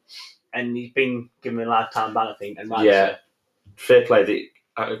 Awful. And he's been given a lifetime ban, I think. And fair play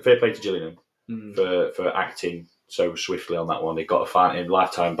to Gillingham for acting so swiftly on that one. He got a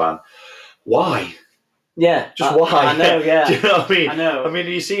lifetime ban. Why? Yeah, just why? I know. Yeah, do you know what I mean? I know. I mean,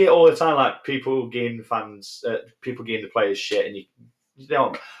 you see it all the time, like people giving the players shit, and you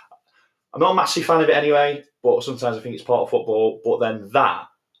know, I'm not a massive fan of it anyway. But sometimes I think it's part of football. But then there's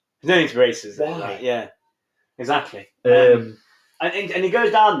no need to races. Why? Yeah, exactly. And he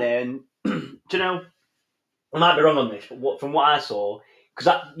goes down there, and do you know, I might be wrong on this, but from what I saw,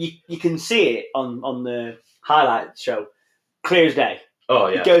 because you can see it on the highlight show, clear as day. Oh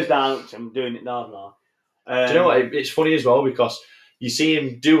yeah, he goes down. I'm doing it now. Do you know what? It's funny as well because you see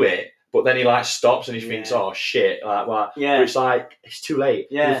him do it, but then he stops and he thinks, "Oh shit!" But it's like it's too late.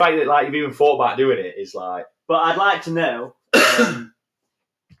 Yeah. The fact that you've even thought about doing it is like. But I'd like to know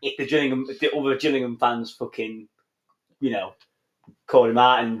if the other Gillingham fans fucking, called him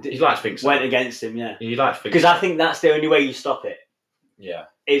out and he'd like to think so. Went against him. Yeah, he'd like to think because I think that's the only way you stop it. Yeah,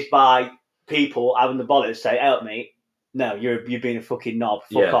 is by people having the bollocks to say, "Help me." No, you're being a fucking knob.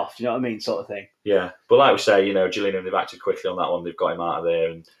 Fuck off. Do you know what I mean? Sort of thing. Yeah, but like we say, Gillingham, they've acted quickly on that one. They've got him out of there,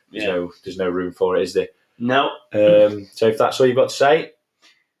 and there's no room for it, is there? No. So if that's all you've got to say,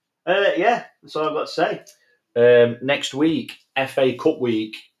 yeah, that's all I've got to say. Next week, FA Cup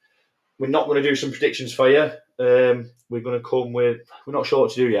week, we're not going to do some predictions for you. We're going to come with. We're not sure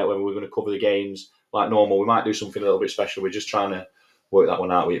what to do yet. Whether we're going to cover the games like normal, we might do something a little bit special. We're just trying to work that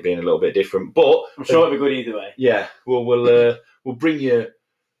one out with it being a little bit different, but I'm sure it'll be good either way. Yeah, we'll bring you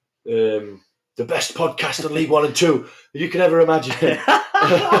the best podcast on League 1 and 2 you can ever imagine.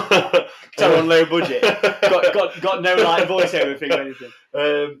 So on low budget, got no voiceover thing or anything.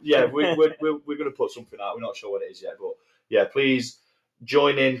 We're going to put something out. We're not sure what it is yet, but yeah, please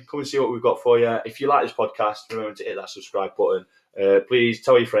join in. Come and see what we've got for you. If you like this podcast, remember to hit that subscribe button. Please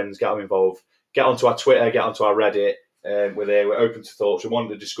tell your friends, get them involved. Get onto our Twitter, get onto our Reddit. We're there. We're open to thoughts. We want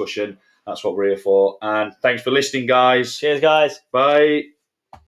the discussion. That's what we're here for. And thanks for listening, guys. Cheers, guys. Bye.